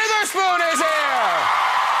Reese Witherspoon is here.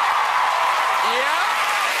 Yeah.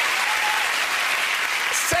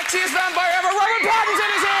 Sexiest vampire ever, Robert Pattinson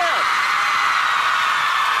is here.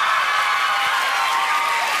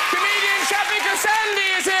 Comedian Shapika Sandy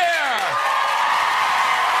is here.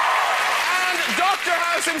 And Dr.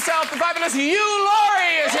 House himself, the fabulous Hugh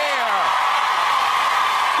Laurie is here.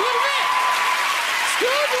 Good, isn't it? It's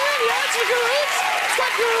good, yeah, it's good. It's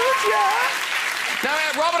quite good, yeah. Now,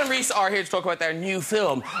 Robin and Reese are here to talk about their new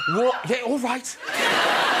film. Yeah, all right.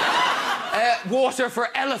 Water for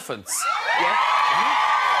Elephants. Yeah.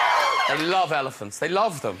 They love elephants. They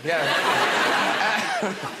love them, yeah.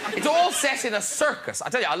 It's all set in a circus. I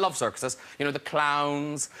tell you, I love circuses. You know, the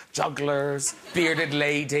clowns, jugglers, bearded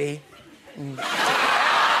lady.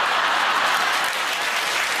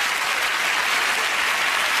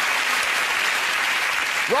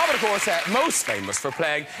 Robert, of course, most famous for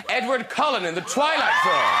playing Edward Cullen in the Twilight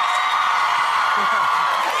films.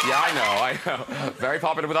 Yeah, I know. Very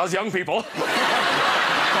popular with us young people.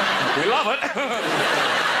 We love it.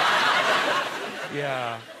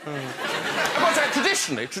 Yeah. Of course,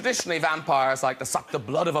 traditionally, vampires like to suck the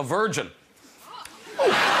blood of a virgin. Fuller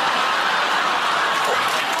than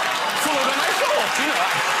I thought, you know.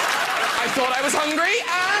 I thought I was hungry,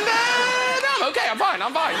 and no, I'm okay. I'm fine.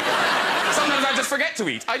 Sometimes I just forget to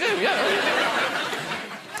eat. I do,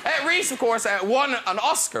 yeah. Reese, of course, won an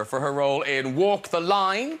Oscar for her role in Walk the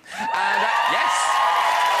Line. And, yes.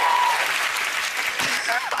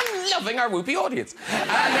 I'm loving our whoopee audience.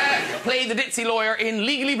 And played the ditzy lawyer in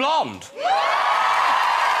Legally Blonde.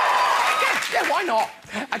 Yeah, why not?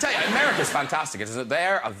 I tell you, America's fantastic. Isn't it?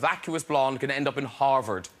 There, a vacuous blonde can end up in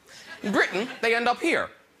Harvard. In Britain, they end up here.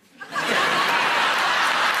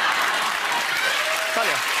 Tell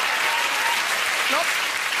you. Nope.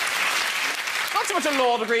 Not so much a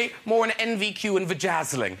law degree, more an NVQ in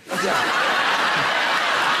vajazzling.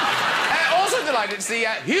 Also delighted to see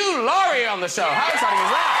Hugh Laurie on the show. How exciting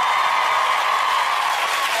is that?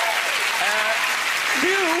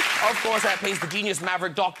 Hugh, of course, plays the genius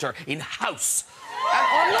maverick doctor in House. And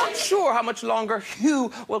I'm not sure how much longer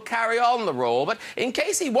Hugh will carry on the role, but in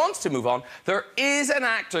case he wants to move on, there is an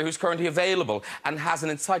actor who's currently available and has an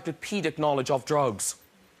encyclopedic knowledge of drugs.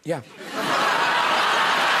 Yeah.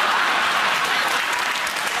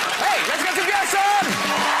 Hey, let's get some guests on!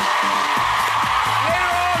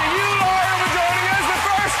 Later on, Hugh Laurie will be joining us, but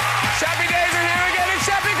first, Shappy Days are here again. It's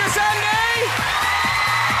Shapika Sandy!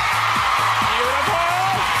 Beautiful!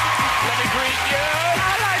 Let me greet you.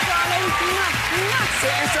 Hello, darling.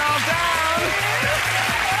 Sit yourself down.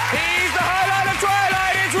 He's the highlight of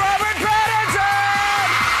Twilight. It's Robert Pattinson!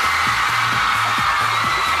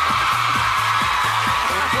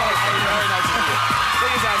 Very nice to meet you. Sit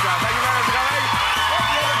yourself down. Thank you very much for coming.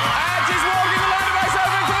 And she's walking the line of myself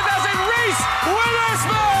and fantastic Reese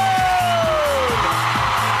Witherspoon!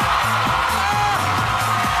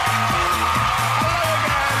 Hello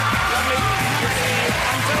again. Lovely to see you.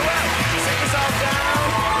 And so well. Sit yourself down.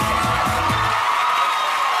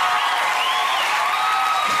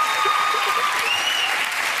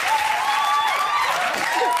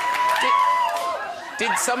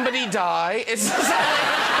 Did somebody die? It's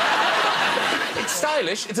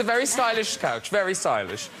stylish. It's a very stylish couch. Very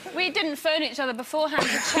stylish. We didn't phone each other beforehand to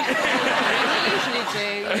check. We usually do,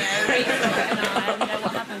 you know, Reese, Robert and I know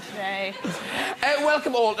what happened today.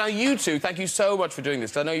 Welcome all. Now, you two, thank you so much for doing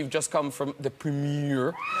this. I know you've just come from the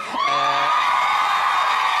premiere.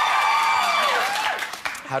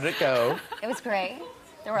 How did it go? It was great.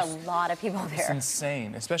 There were a lot of people It's there.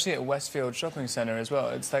 insane, especially at Westfield Shopping Centre as well.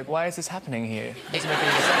 It's like, why is this happening here? It doesn't make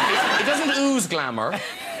any sense. It doesn't ooze glamour.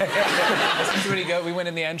 It's really good. We went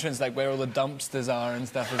in the entrance, like, where all the dumpsters are and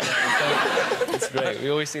stuff. It's great.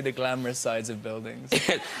 We always see the glamorous sides of buildings.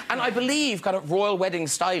 And I believe, kind of royal wedding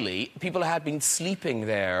style-y, people had been sleeping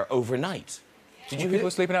there overnight. Did you People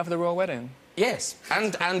were sleeping out for the royal wedding? Yes,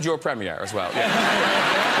 and your premiere as well. Yeah.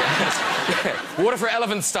 Yes. Yeah. Water for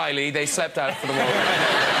Elephant style-y, they slept out for the royal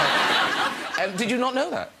wedding. Did you not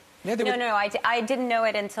know that? Yeah, No, I didn't know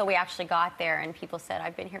it until we actually got there, and people said,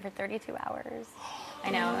 I've been here for 32 hours.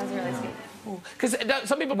 I know, it was really sweet. Because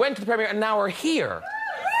some people went to the premiere and now are here.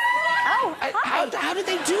 Oh, hi. How did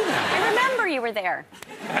they do that? I remember you were there.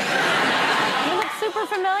 You look super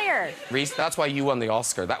familiar. Reese, that's why you won the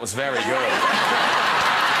Oscar. That was very good.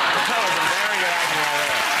 That was a very good acting right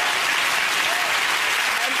there.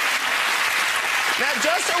 Now,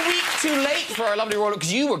 just a week too late for our lovely royal...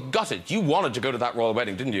 Because you were gutted. You wanted to go to that royal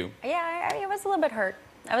wedding, didn't you? Yeah, I was a little bit hurt.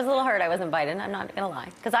 I was a little hurt I was invited, I'm not gonna lie.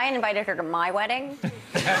 Because I invited her to my wedding. And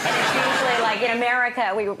it's usually like, in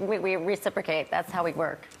America, we reciprocate. That's how we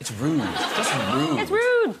work. It's rude. It's just rude. It's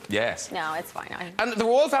rude. Yes. No, it's fine. And the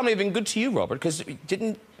royal family have been good to you, Robert, because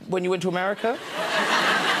when you went to America...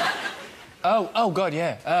 Oh, God,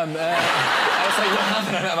 yeah. I was like, what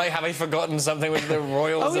happened? Have I forgotten something which the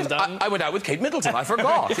royals have done? I went out with Kate Middleton. I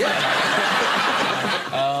forgot. Yeah.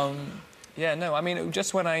 Yeah, no, I mean,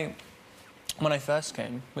 just when I first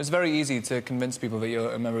came, it was very easy to convince people that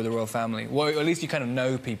you're a member of the royal family. Well, at least you kind of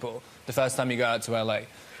know people the first time you go out to LA.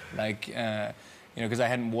 Like, you know, because I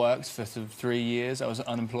hadn't worked for sort of 3 years. I was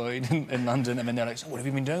unemployed in London, and then they're like, so what have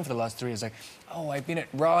you been doing for the last 3 years? Like, oh, I've been at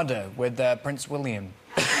RADA with Prince William.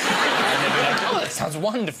 And they'd be like, oh, that sounds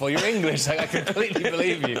wonderful, you're English. Like, I completely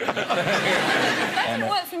believe you. That didn't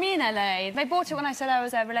work for me in LA. They bought it when I said I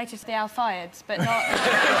was related to the Alfayeds, but not...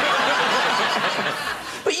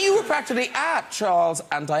 But you were practically at Charles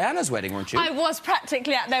and Diana's wedding, weren't you? I was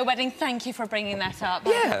practically at their wedding. Thank you for bringing that up.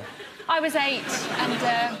 Yeah. I was 8,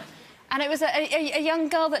 and it was a young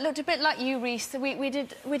girl that looked a bit like you, Reese. We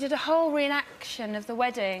did a whole reenaction of the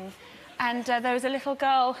wedding, and there was a little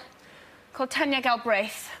girl called Tanya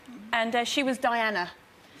Galbraith, and she was Diana.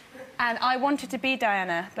 And I wanted to be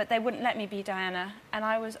Diana, but they wouldn't let me be Diana, and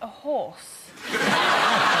I was a horse.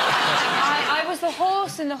 I was the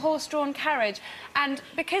horse in the horse-drawn carriage, and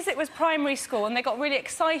because it was primary school and they got really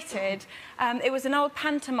excited, it was an old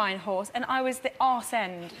pantomime horse, and I was the arse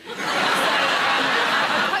end. So,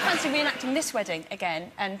 I quite fancy reenacting this wedding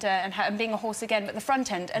again and being a horse again, but the front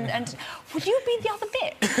end. And would you be the other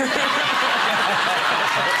bit?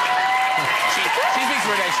 She speaks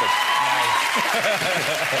relation.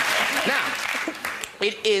 Now,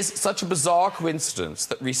 it is such a bizarre coincidence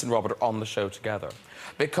that Reese and Robert are on the show together,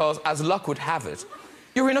 because, as luck would have it,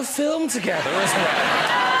 you're in a film together as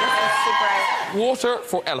well. Water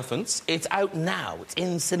for Elephants. It's out now. It's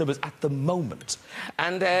in cinemas at the moment.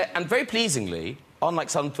 And very pleasingly, unlike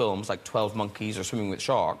some films like 12 Monkeys or Swimming with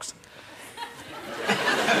Sharks...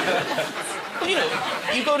 Well, you know,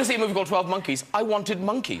 you go to see a movie called 12 Monkeys, I wanted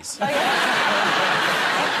monkeys. Oh,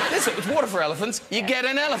 yeah. Listen, it's Water for Elephants, you get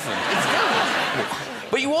an elephant. It's good.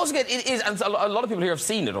 But you also get... It is... And a lot of people here have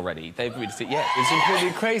seen it already. They've really seen it, yeah. It's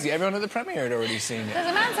completely crazy. Everyone at the premiere had already seen it. There's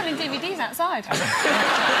a man selling DVDs outside.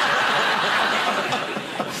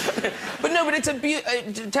 But no, but it's a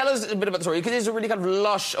tell us a bit about the story, because it's a really kind of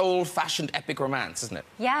lush, old-fashioned epic romance, isn't it?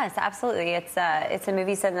 Yes, absolutely. It's a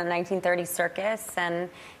movie set in the 1930s circus,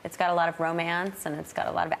 and it's got a lot of romance, and it's got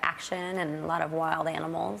a lot of action and a lot of wild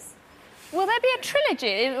animals. Will there be a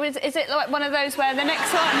trilogy? Is it like one of those where the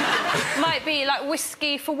next one might be like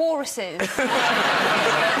Whiskey for Walruses? When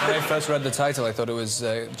I first read the title, I thought it was...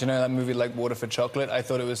 do you know that movie like Water for Chocolate? I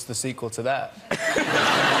thought it was the sequel to that.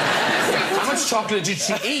 How much chocolate did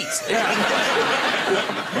she eat?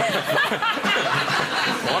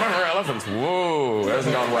 Water for Elephants. Whoa, that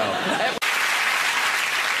hasn't gone well.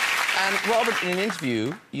 And Robert, in an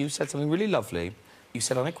interview, you said something really lovely. You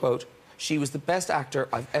said, and I quote, "She was the best actor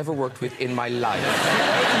I've ever worked with in my life."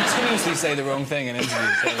 I continuously say the wrong thing in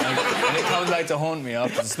interviews, so, like, and it comes back to haunt me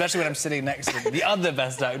afterwards, especially when I'm sitting next to the other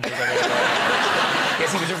best actors I've ever worked.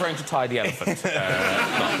 Yes, he was referring to Ty the elephant.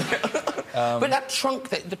 But that trunk,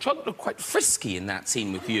 the trunk looked quite frisky in that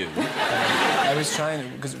scene with you. I was trying,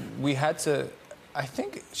 because we had to... I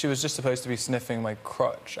think she was just supposed to be sniffing my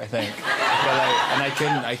crotch, I think. But, like,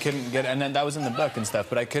 and I couldn't get... And then that was in the book and stuff,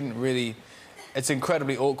 but I couldn't really... It's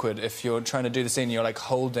incredibly awkward if you're trying to do the scene and you're, like,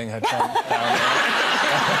 holding her trunk down.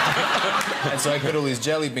 And so I put all these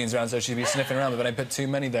jelly beans around so she'd be sniffing around, but I put too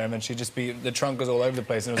many there and then she'd just be... The trunk was all over the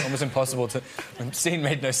place and it was almost impossible to... The scene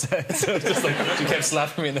made no sense. So it was just like, she kept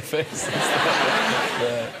slapping me in the face.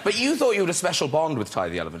 Yeah. But you thought you had a special bond with Ty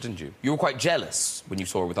the elephant, didn't you? You were quite jealous when you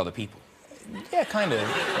saw her with other people. Yeah, kind of.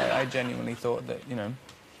 I genuinely thought that, you know...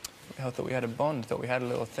 I thought we had a bond, thought we had a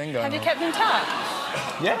little thing going on. Have you kept in touch?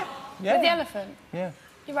 Yeah. Yeah. With the elephant? Yeah.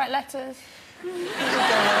 You write letters? Because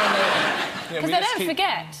they don't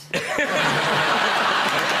forget.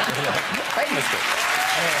 Famously.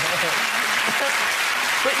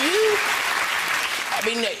 But you... I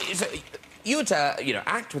mean, you had to, you know,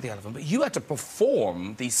 act with the elephant, but you had to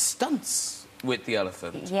perform these stunts with the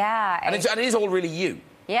elephant. Yeah. And it is all really you.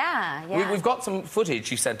 Yeah, yeah. We've got some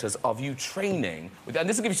footage you sent us of you training, and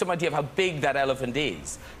this will give you some idea of how big that elephant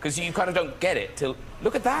is, because you kind of don't get it till...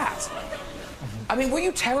 Look at that. I mean, were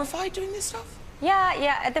you terrified doing this stuff? Yeah,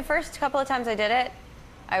 yeah. At the first couple of times I did it,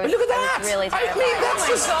 I was, but look at that! I was really terrified. I mean, that's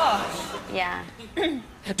just... Yeah.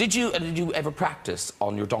 Did you ever practice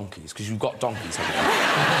on your donkeys? Because you've got donkeys, haven't you?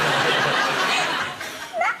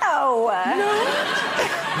 No.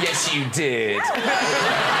 Yes, you did.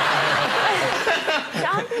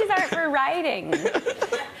 Donkeys aren't for riding.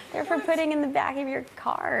 They're for putting in the back of your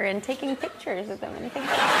car and taking pictures of them and things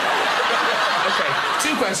like that.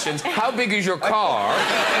 Okay, 2 questions. How big is your car?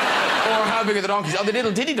 Or how big are the donkeys? Oh, the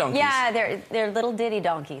little ditty donkeys? Yeah, they're little ditty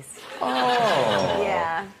donkeys. Oh.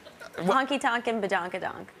 Yeah. Honky tonk and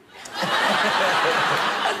badonkadonk.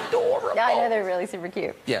 Adorable. I know, they're really super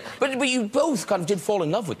cute. Yeah, but you both kind of did fall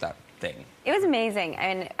in love with that thing. It was amazing.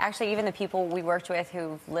 And actually, even the people we worked with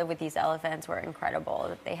who live with these elephants were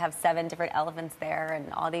incredible. They have 7 different elephants there, and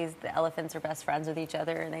the elephants are best friends with each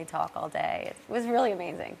other, and they talk all day. It was really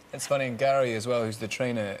amazing. It's funny, and Gary as well, who's the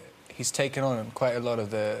trainer, he's taken on quite a lot of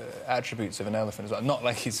the attributes of an elephant as well. Not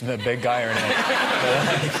like he's a big guy or anything.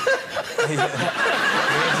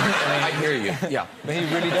 I hear you, yeah. But he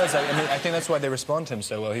really does. I mean, I think that's why they respond to him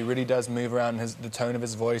so well. He really does move around. The tone of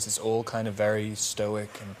his voice is all kind of very stoic.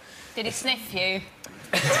 And Did he sniff you?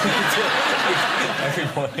 every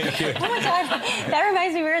morning. Oh my God, that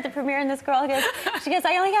reminds me, we were at the premiere and this girl she goes,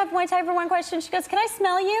 I only have one time for one question. She goes, can I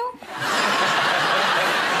smell you?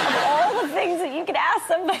 Of all the things that you could ask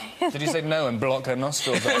somebody. Did you say no and block her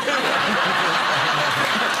nostrils?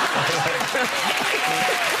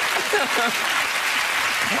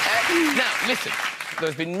 Now, listen,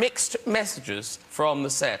 there's been mixed messages from the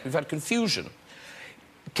set. We've had confusion.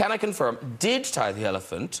 Can I confirm, did Ty the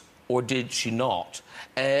elephant, or did she not,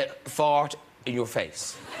 fart in your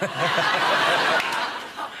face?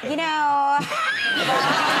 You know,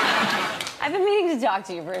 I've been meaning to talk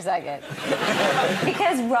to you for a second.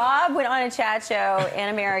 Because Rob went on a chat show in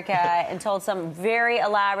America and told some very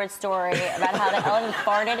elaborate story about how the elephant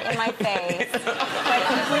farted in my face, like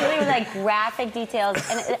completely with like graphic details,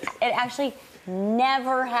 and it actually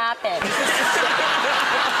never happened.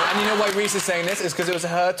 And you know why Reese is saying this? Is because it was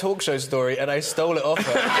her talk show story and I stole it off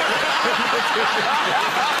her. and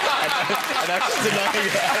I'm denying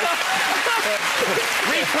that.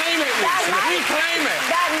 Reclaim it, Reese. Reclaim it.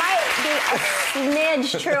 That might be a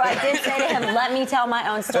smidge true. I did say to him, let me tell my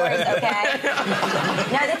own stories, okay?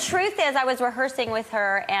 No, the truth is I was rehearsing with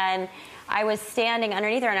her and I was standing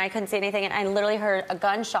underneath her and I couldn't see anything and I literally heard a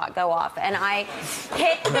gunshot go off and I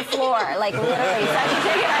hit the floor, like literally. So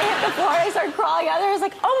I hit the floor and I started crawling out there. I was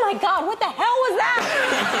like, oh my God, what the hell was that?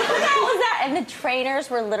 What the hell was that? And the trainers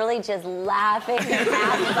were literally just laughing their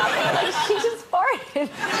asses off. They were like, she just farted.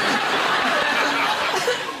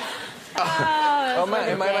 Oh man,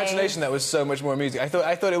 in my imagination that was so much more amusing. I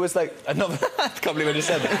thought it was like another. I can't believe I just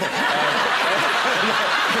said that.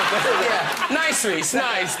 Yeah, nice, Reese,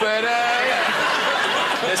 nice, but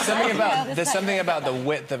yeah. There's something about the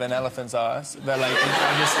width of an elephant's ass that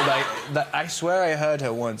I swear I heard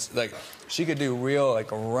her once. Like she could do real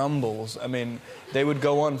like rumbles. I mean, they would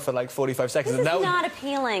go on for like 45 seconds. This is not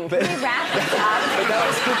appealing. Can we wrap this up?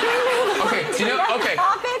 Okay, do you know? Okay,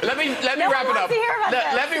 let me wrap it up.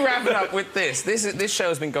 Let me wrap it up with this. This show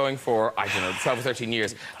has been going for, I don't know, 12 or 13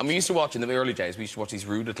 years, and we used to watch in the early days. We used to watch these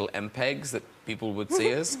rude little MPEGs that people would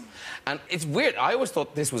see us, and it's weird. I always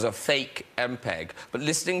thought this was a fake MPEG, but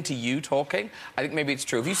listening to you talking, I think maybe it's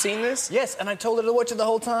true. Have you seen this? Yes, and I told her to watch it the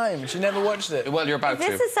whole time. She never watched it. Well, you're about to.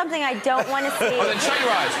 This is something I don't want to see. Oh, then shut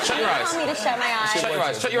your eyes. Shut your eyes. You tell me to shut my eyes. Shut your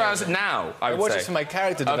eyes. Shut your eyes now. I would watch say. it for my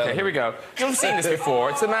character development. Okay, here we go. You've seen this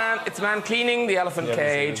before. It's a man cleaning the elephant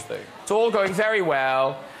cage. It's all going very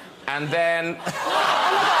well, and then. You have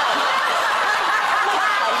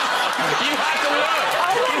to look.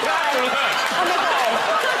 You have to look.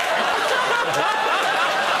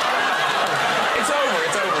 It's over.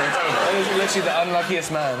 It's over. It's over. That is literally the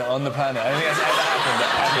unluckiest man on the planet. I don't think that's ever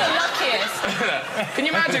happened. The luckiest. Can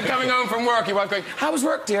you imagine coming home from work, your wife going, "How was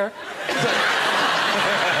work, dear?"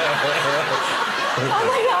 Oh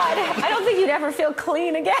my God! I don't think you'd ever feel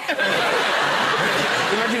clean again.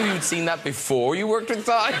 Imagine you'd seen that before you worked with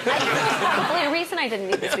Ty. Probably a reason I didn't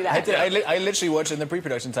need to see that. I did. I literally watched it in the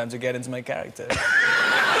pre-production time to get into my character.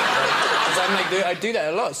 I do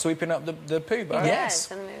that a lot, sweeping up the poop. Right?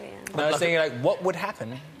 Yes. In the movie, yeah. And I was thinking, like, what would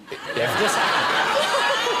happen if this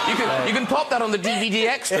happened? You can pop that on the DVD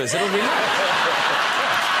extras. It'll be nice.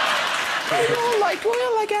 We all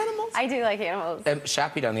like animals. I do like animals.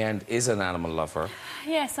 Shappy down the end is an animal lover.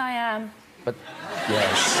 Yes, I am. But,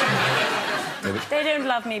 yes. They don't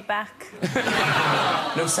love me back.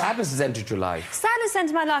 No, sadness has entered your life. Sadness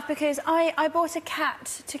entered my life because I bought a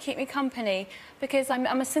cat to keep me company because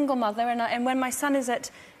I'm a single mother and when my son is at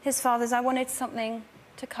his father's, I wanted something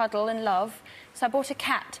to cuddle and love, so I bought a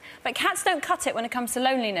cat. But cats don't cut it when it comes to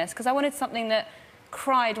loneliness because I wanted something that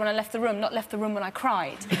cried when I left the room, not left the room when I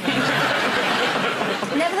cried.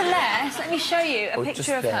 Nevertheless, let me show you a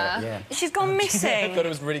picture of her. Yeah. She's gone missing. I thought it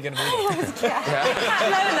was really going to be. Cat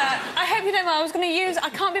Lola, I hope you don't mind. I was going to use... I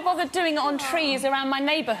can't be bothered doing it on trees around my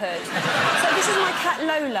neighbourhood. So this is my cat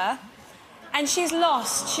Lola, and she's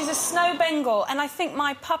lost. She's a snow Bengal, and I think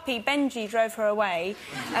my puppy Benji drove her away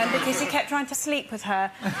because he kept trying to sleep with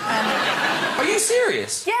her. Are you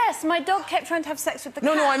serious? Yes, my dog kept trying to have sex with the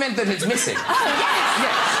cat. No, I meant that it's missing. Oh, yes!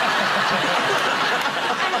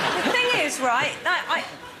 The thing is, right,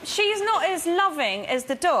 she's not as loving as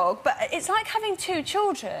the dog, but it's like having 2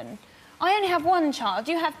 children. I only have 1 child,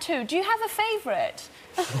 you have 2. Do you have a favourite?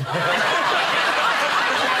 The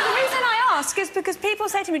reason I ask is because people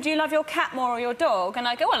say to me, do you love your cat more or your dog? And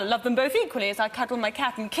I go, well, I love them both equally, as I cuddle my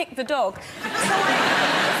cat and kick the dog. So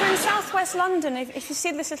if you're in south-west London, if you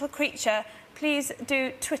see this little creature, please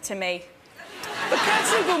do Twitter me. The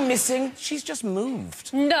cat's not go missing. She's just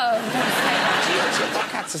moved. No, don't say that. That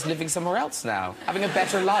cat's just living somewhere else now, having a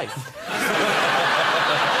better life.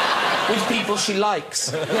 With people she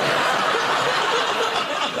likes.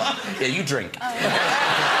 Yeah, you drink. Oh,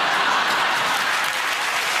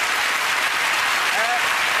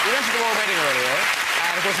 You mentioned the royal wedding earlier,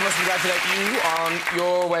 and of course we must congratulate you on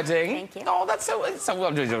your wedding. Thank you. Oh, that's so well.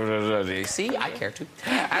 See, I care too.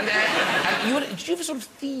 And did you have a sort of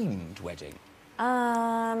themed wedding?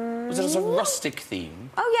 Was it a sort of rustic theme?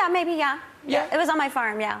 Oh, yeah, maybe, yeah. Yeah? It was on my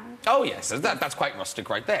farm, yeah. Oh, yes, that's quite rustic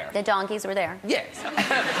right there. The donkeys were there. Yes.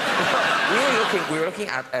 we were looking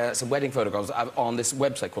at some wedding photographs on this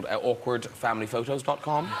website called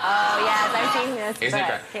awkwardfamilyphotos.com. Oh, yes, I've seen this. Isn't it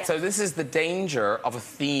great? Yeah. So this is the danger of a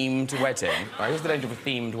themed wedding. Right, here's the danger of a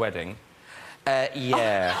themed wedding. Not a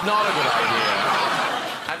good idea.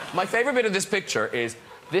 And my favourite bit of this picture is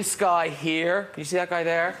this guy here. Can you see that guy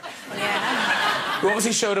there? Yeah. Who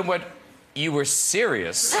obviously showed him what you were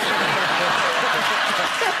serious.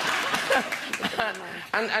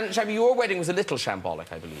 And Shabby, your wedding was a little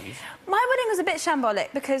shambolic, I believe. My wedding was a bit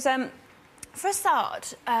shambolic because, for a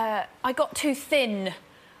start, I got too thin.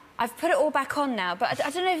 I've put it all back on now, but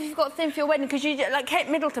I don't know if you've got thin for your wedding because you, like Kate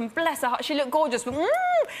Middleton, bless her heart, she looked gorgeous. And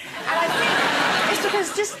I think it's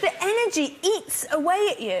because just the energy eats away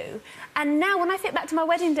at you. And now when I think back to my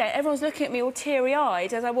wedding day, everyone's looking at me all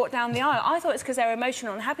teary-eyed as I walk down the aisle. I thought it's because they were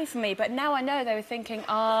emotional and happy for me, but now I know they were thinking,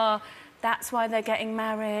 that's why they're getting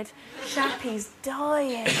married. Shappy's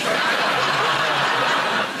dying.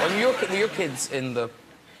 Were your kids in the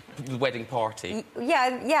wedding party?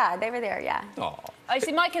 Yeah, they were there, yeah. Oh. Oh,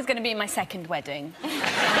 see, my kid's going to be in my second wedding.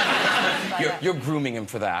 You're grooming him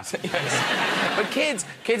for that. Yes. But kids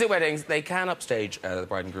at weddings, they can upstage the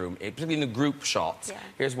bride and groom, particularly in the group shots. Yeah.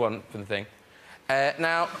 Here's one from the thing.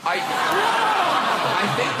 Now, I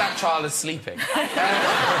think that child is sleeping.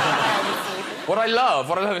 What I love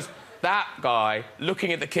is that guy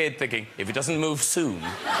looking at the kid thinking, if he doesn't move soon... the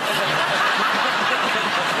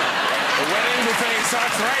wedding buffet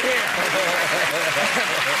starts right here.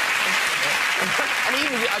 And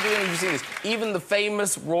even, I don't know if you've seen this, even the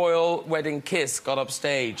famous royal wedding kiss got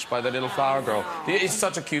upstaged by the little flower girl. It's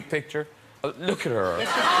such a cute picture. Look at her. It's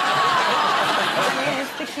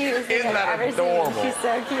the cutest thing Isn't I've that ever adorable? seen. She's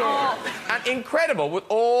so cute. And incredible, with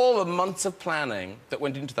all the months of planning that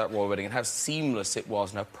went into that royal wedding and how seamless it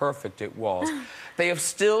was and how perfect it was, they have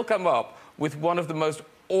still come up with one of the most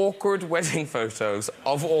awkward wedding photos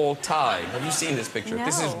of all time. Have you seen this picture? No.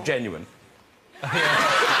 This is genuine. It's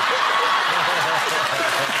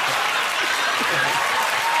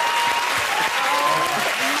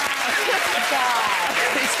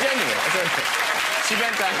genuine. She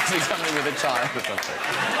meant to actually something with a child or something.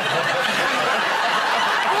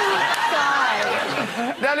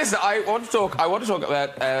 Now listen, I want to talk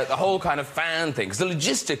about the whole kind of fan thing. So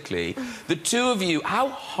logistically, the two of you, how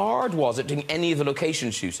hard was it doing any of the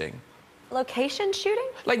location shooting? Location shooting?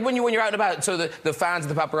 Like when you're out and about, so the fans,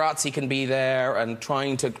 the paparazzi can be there and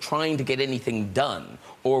trying to get anything done,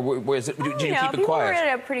 or did you keep it people quiet? were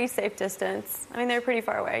at a pretty safe distance. I mean, they're pretty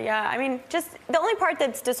far away. Yeah, I mean, just the only part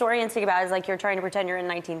that's disorienting about it is like you're trying to pretend you're in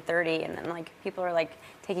 1930, and then like people are like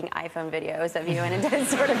taking iPhone videos of you, and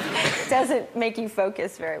it doesn't make you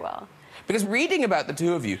focus very well. Because reading about the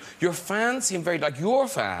two of you, your fans seem very like your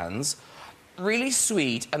fans. Really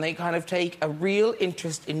sweet, and they kind of take a real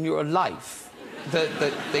interest in your life. That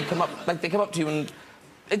they come up to you, and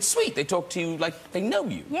it's sweet. They talk to you like they know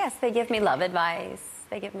you. Yes, they give me love advice.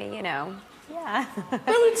 They give me, yeah. No,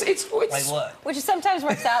 it's Like what? Which sometimes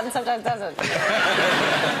works out and sometimes doesn't.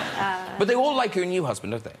 But they all like your new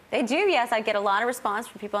husband, don't they? They do, yes. I get a lot of response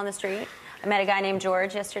from people on the street. I met a guy named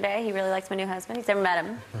George yesterday. He really likes my new husband. He's never met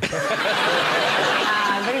him.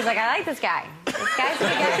 But he's like, I like this guy. This guy's a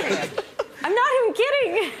good guy for you. I'm not even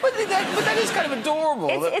kidding. But that is kind of adorable.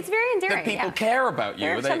 It's very endearing. That people care about you.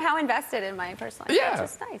 They're somehow invested in my personal life. Yeah.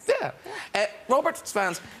 It's just nice. Yeah. Robert's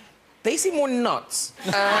fans, they seem more nuts.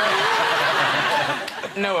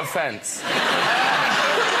 No offense.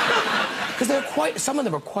 Because they're quite. Some of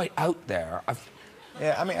them are quite out there.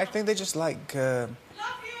 Yeah, I mean, I think they just like. I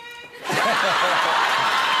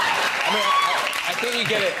think you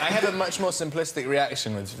get it. I have a much more simplistic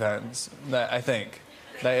reaction with fans. I think.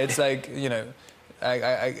 It's like, you know,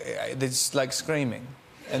 it's like screaming,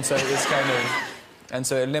 and so it's kind of, and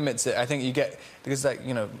so it limits it. I think you get, because, like,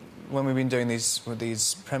 you know, when we've been doing these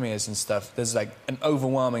premieres and stuff, there's like an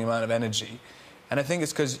overwhelming amount of energy, and I think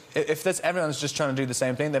it's because if everyone's just trying to do the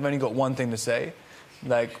same thing, they've only got one thing to say,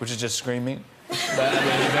 like, which is just screaming. But, I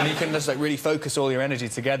mean, then you can just like really focus all your energy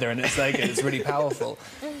together, and it's like it's really powerful.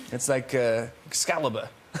 It's like Excalibur,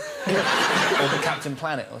 or the Captain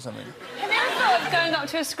Planet, or something. Of going up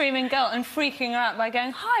to a screaming girl and freaking her out by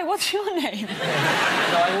going, hi, what's your name? No,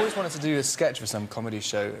 I always wanted to do a sketch for some comedy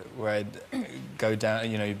show where I'd go down,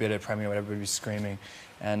 you know, you'd be at a premiere where everybody was screaming,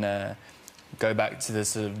 and go back to this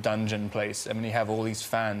sort of dungeon place. I mean, you have all these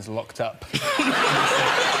fans locked up. And you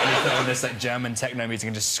put on this like German techno music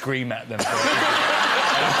and just scream at them.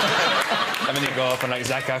 And then you go off and like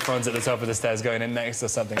Zac Efron's at the top of the stairs going in next or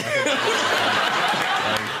something.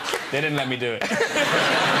 They didn't let me do it.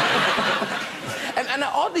 And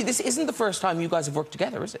oddly, this isn't the first time you guys have worked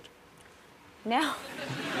together, is it? No.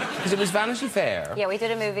 Because it was Vanity Fair. Yeah, we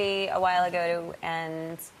did a movie a while ago,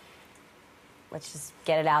 and let's just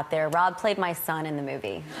get it out there. Rob played my son in the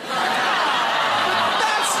movie.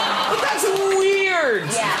 That's weird.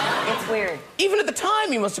 Yeah, it's weird. Even at the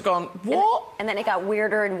time, you must have gone, what? And then it got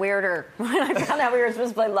weirder and weirder when I found out we were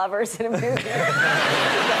supposed to play lovers in a movie.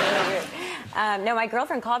 No, my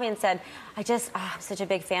girlfriend called me and said, I'm such a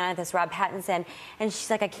big fan of this Rob Pattinson. And she's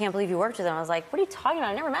like, I can't believe you worked with him. I was like, what are you talking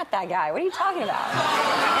about? I never met that guy. What are you talking about?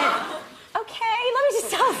 And, okay, let me just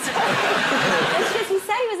tell a story. And she goes, he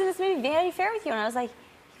said he was in this movie, Vanity Fair, with you. And I was like,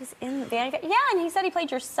 he was in Vanity Fair? Yeah, and he said he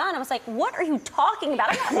played your son. I was like, what are you talking about?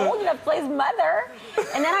 I'm not old enough to play his mother.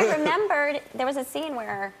 And then I remembered there was a scene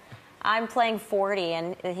where I'm playing 40,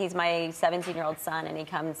 and he's my 17-year-old son, and he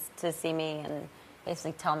comes to see me and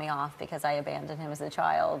basically tell me off because I abandoned him as a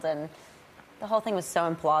child, and the whole thing was so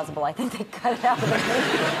implausible. I think they cut it out of the movie.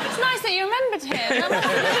 It's nice that you remembered him.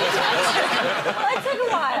 Well, it took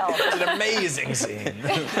a while. It's an amazing scene.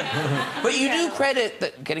 But you do credit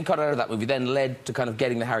that getting cut out of that movie then led to kind of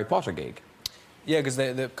getting the Harry Potter gig. Yeah, because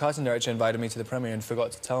the casting director invited me to the premiere and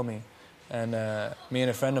forgot to tell me. And me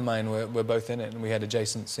and a friend of mine were both in it, and we had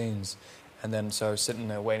adjacent scenes. And then so I was sitting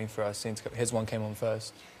there waiting for our scene to come. His one came on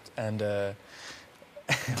first. And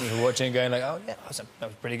we were watching it going like, oh, yeah, that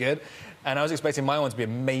was pretty good. And I was expecting my one to be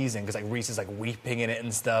amazing, because like Reese is like weeping in it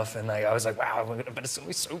and stuff. And like I was like, wow, I bet it's going to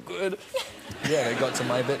be so good. Yeah, they got to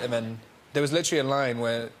my bit, and then there was literally a line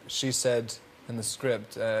where she said in the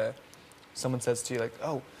script, someone says to you like,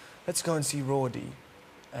 oh, let's go and see Roddy.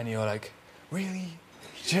 And you're like, really?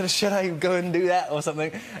 Should I go and do that or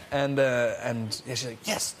something? And yeah, she's like,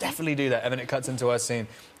 yes, definitely do that. And then it cuts into our scene.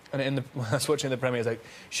 And when I was watching the premiere, I was like,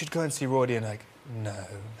 you should go and see Roddy. And like, no.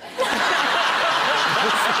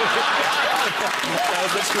 I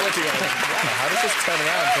was just watching it. Wow, how does this turn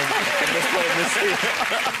around from this point in the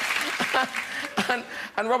scene?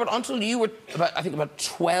 And Robert, until you were, I think, about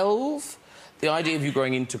 12, the idea of you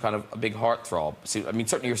growing into kind of a big heartthrob, I mean,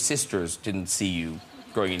 certainly your sisters didn't see you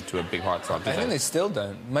growing into a big heartthrob, did I think they still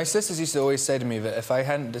don't. My sisters used to always say to me that if I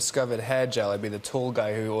hadn't discovered hair gel, I'd be the tall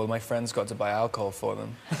guy who all my friends got to buy alcohol for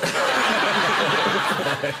them. But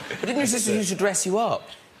didn't your sisters used to dress you up?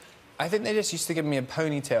 I think they just used to give me a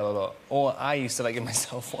ponytail a lot, or I used to like give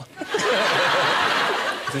myself one.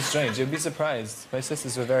 It's strange. You'd be surprised. My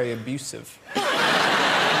sisters were very abusive.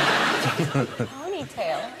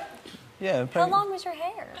 Ponytail? Yeah. How long was your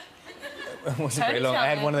hair? It wasn't very long. I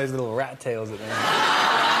had one of those little rat tails at the end.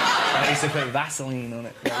 And I used to put Vaseline on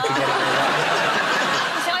it to get it all right.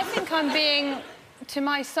 So I think I'm being, to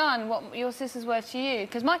my son, what your sisters were to you.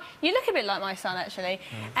 Because you look a bit like my son, actually.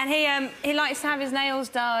 And he likes to have his nails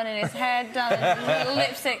done and his hair done and a little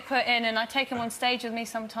lipstick put in, and I take him on stage with me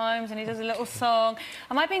sometimes and he does a little song.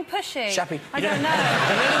 Am I being pushy? Shappy, I don't know.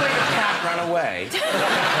 You know the way the cat ran away?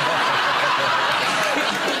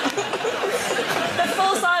 The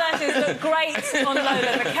false eyelashes look great on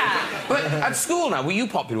Lola the cat. But at school now, were you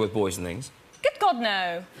popular with boys and things? Good God,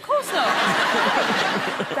 no. Of course not.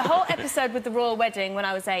 The whole episode episode with the royal wedding when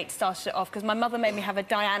I was 8 started it off because my mother made me have a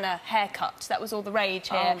Diana haircut. That was all the rage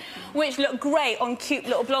here, which looked great on cute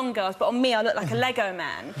little blonde girls, but on me I looked like a Lego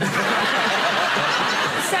man.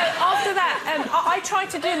 So after that, I tried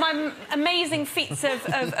to do my amazing feats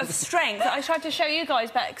of strength. I tried to show you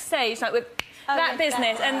guys backstage, like with that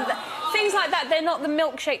business and things like that. They're not the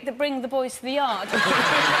milkshake that bring the boys to the yard. I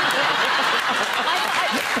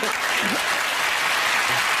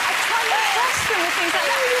try to impress them with things like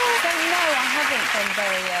that. So no, I haven't been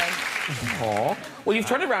very... Well, you've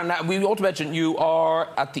turned it around now. We ought to mention you are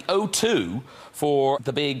at the O2 for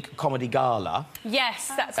the big comedy gala.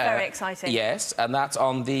 Yes, that's very exciting. Yes, and that's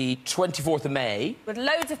on the 24th of May. With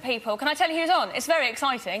loads of people. Can I tell you who's on? It's very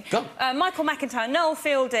exciting. Go. Michael McIntyre, Noel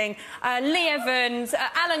Fielding, Lee Evans,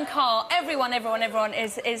 Alan Carr, everyone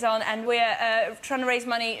is on, and we're trying to raise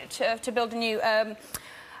money to build a new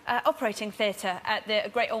operating theatre at the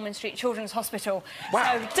Great Ormond Street Children's Hospital. Wow.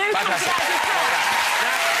 So do come to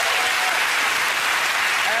that.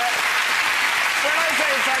 When I say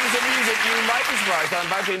it's time for music, you might be surprised. I'm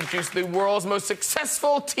about to introduce the world's most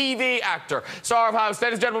successful TV actor. Star of House,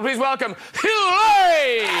 ladies and gentlemen, please welcome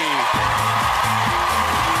Hillary!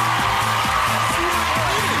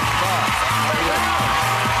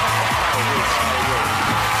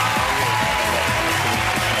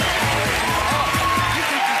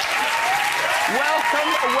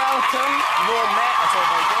 Welcome, your man. That's all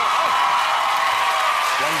my God.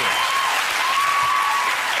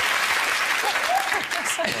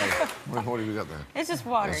 What have we got there? It's just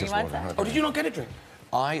water. It's just You want water. that? Oh, did you not get a drink?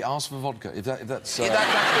 I asked for vodka. If that's... Yeah,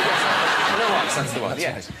 that's the one.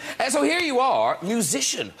 Yes. So here you are,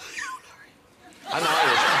 musician. I'm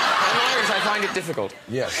Irish. I find it difficult.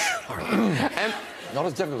 Yes. Not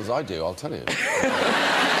as difficult as I do, I'll tell you.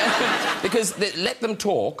 Because Let Them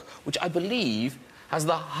Talk, which I believe has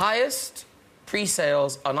the highest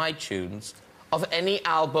pre-sales on iTunes of any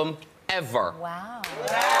album ever. Wow.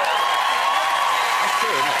 That's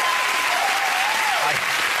true, isn't it?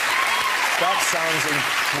 That sounds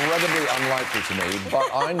incredibly unlikely to me, but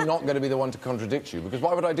I'm not going to be the one to contradict you, because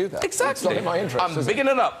why would I do that? Exactly. It's not in my interest, I'm bigging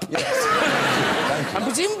it up. Yes. Thank you. And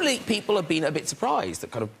presumably people have been a bit surprised that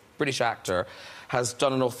kind of British actor has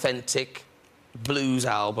done an authentic blues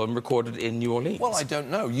album recorded in New Orleans. Well, I don't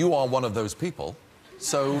know. You are one of those people,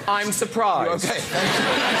 so... I'm surprised. Okay,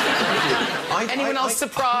 thank you. Anyone else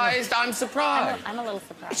surprised? I'm surprised. I'm a little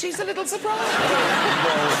surprised. She's a little surprised.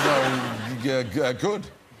 Well, good.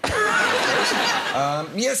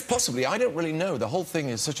 Yes, possibly. I don't really know. The whole thing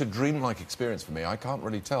is such a dreamlike experience for me. I can't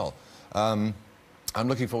really tell. I'm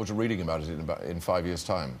looking forward to reading about it in 5 years'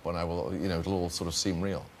 time, when I will, you know, it'll all sort of seem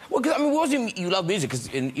real. Well, I mean, you love music, because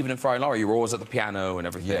even in Fire and Laura, you were always at the piano and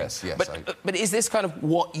everything. Yes, yes. But is this kind of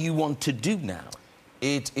what you want to do now?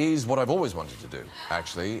 It is what I've always wanted to do,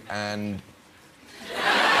 actually, and...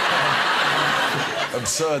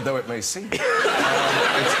 absurd though it may seem.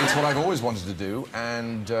 It's what I've always wanted to do,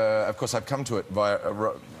 and, of course, I've come to it via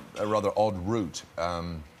a rather odd route.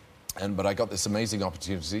 But I got this amazing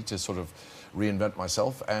opportunity to sort of reinvent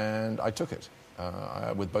myself, and I took it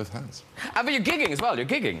with both hands. But you're gigging as well, you're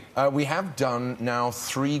gigging. We have done now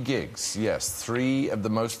 3 gigs, yes. 3 of the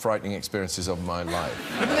most frightening experiences of my life.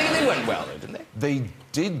 But they went well, though, didn't they? They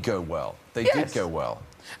did go well. They did go well.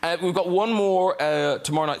 We've got one more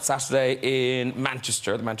tomorrow night, Saturday, in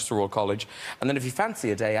Manchester, the Manchester Royal College. And then if you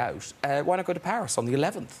fancy a day out, why not go to Paris on the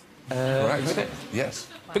 11th? Correct. Yes.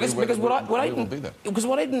 Because what I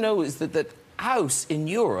didn't know is that House in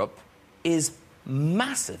Europe is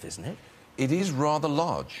massive, isn't it? It is rather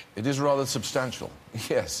large. It is rather substantial.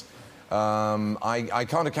 Yes. I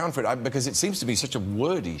can't account for it because it seems to be such a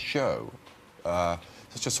wordy show,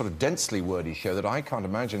 such a sort of densely wordy show that I can't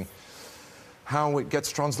imagine how it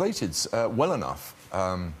gets translated well enough.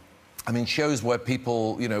 I mean, shows where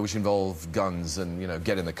people, you know, which involve guns and, you know,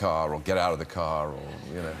 get in the car or get out of the car or,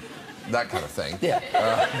 you know, that kind of thing. Yeah.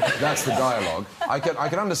 That's the dialogue. I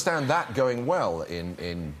can understand that going well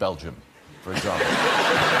in Belgium, for example.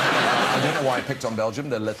 I don't know why I picked on Belgium.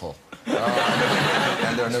 They're little.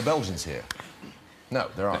 And there are no Belgians here. No,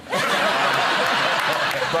 there aren't.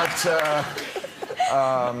 But,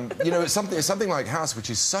 you know, it's something like House, which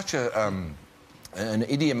is such an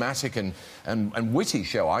idiomatic and witty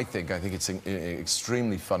show, I think. I think it's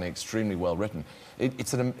extremely funny, extremely well written.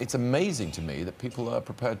 It's amazing to me that people are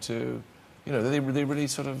prepared to, you know, they really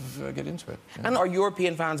sort of get into it. You know? And are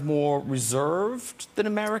European fans more reserved than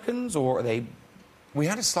Americans, or are they... We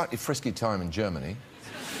had a slightly frisky time in Germany.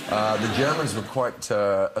 The Germans were quite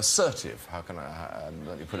assertive. How can I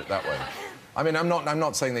let you put it that way? I mean, I'm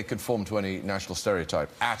not saying they conform to any national stereotype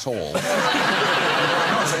at all.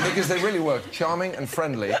 I'm not saying, because they really were charming and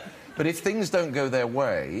friendly, But if things don't go their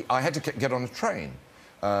way, I had to get on a train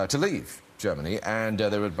to leave Germany, and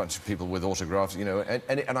there were a bunch of people with autographs, you know,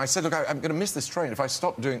 and I said, look, I'm going to miss this train. If I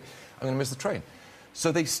stop doing, I'm going to miss the train.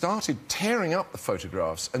 So they started tearing up the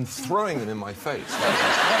photographs and throwing them in my face.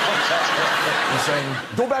 And saying,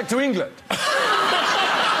 go back to England. I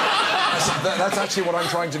said, that's actually what I'm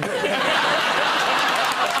trying to do.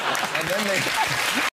 And then they...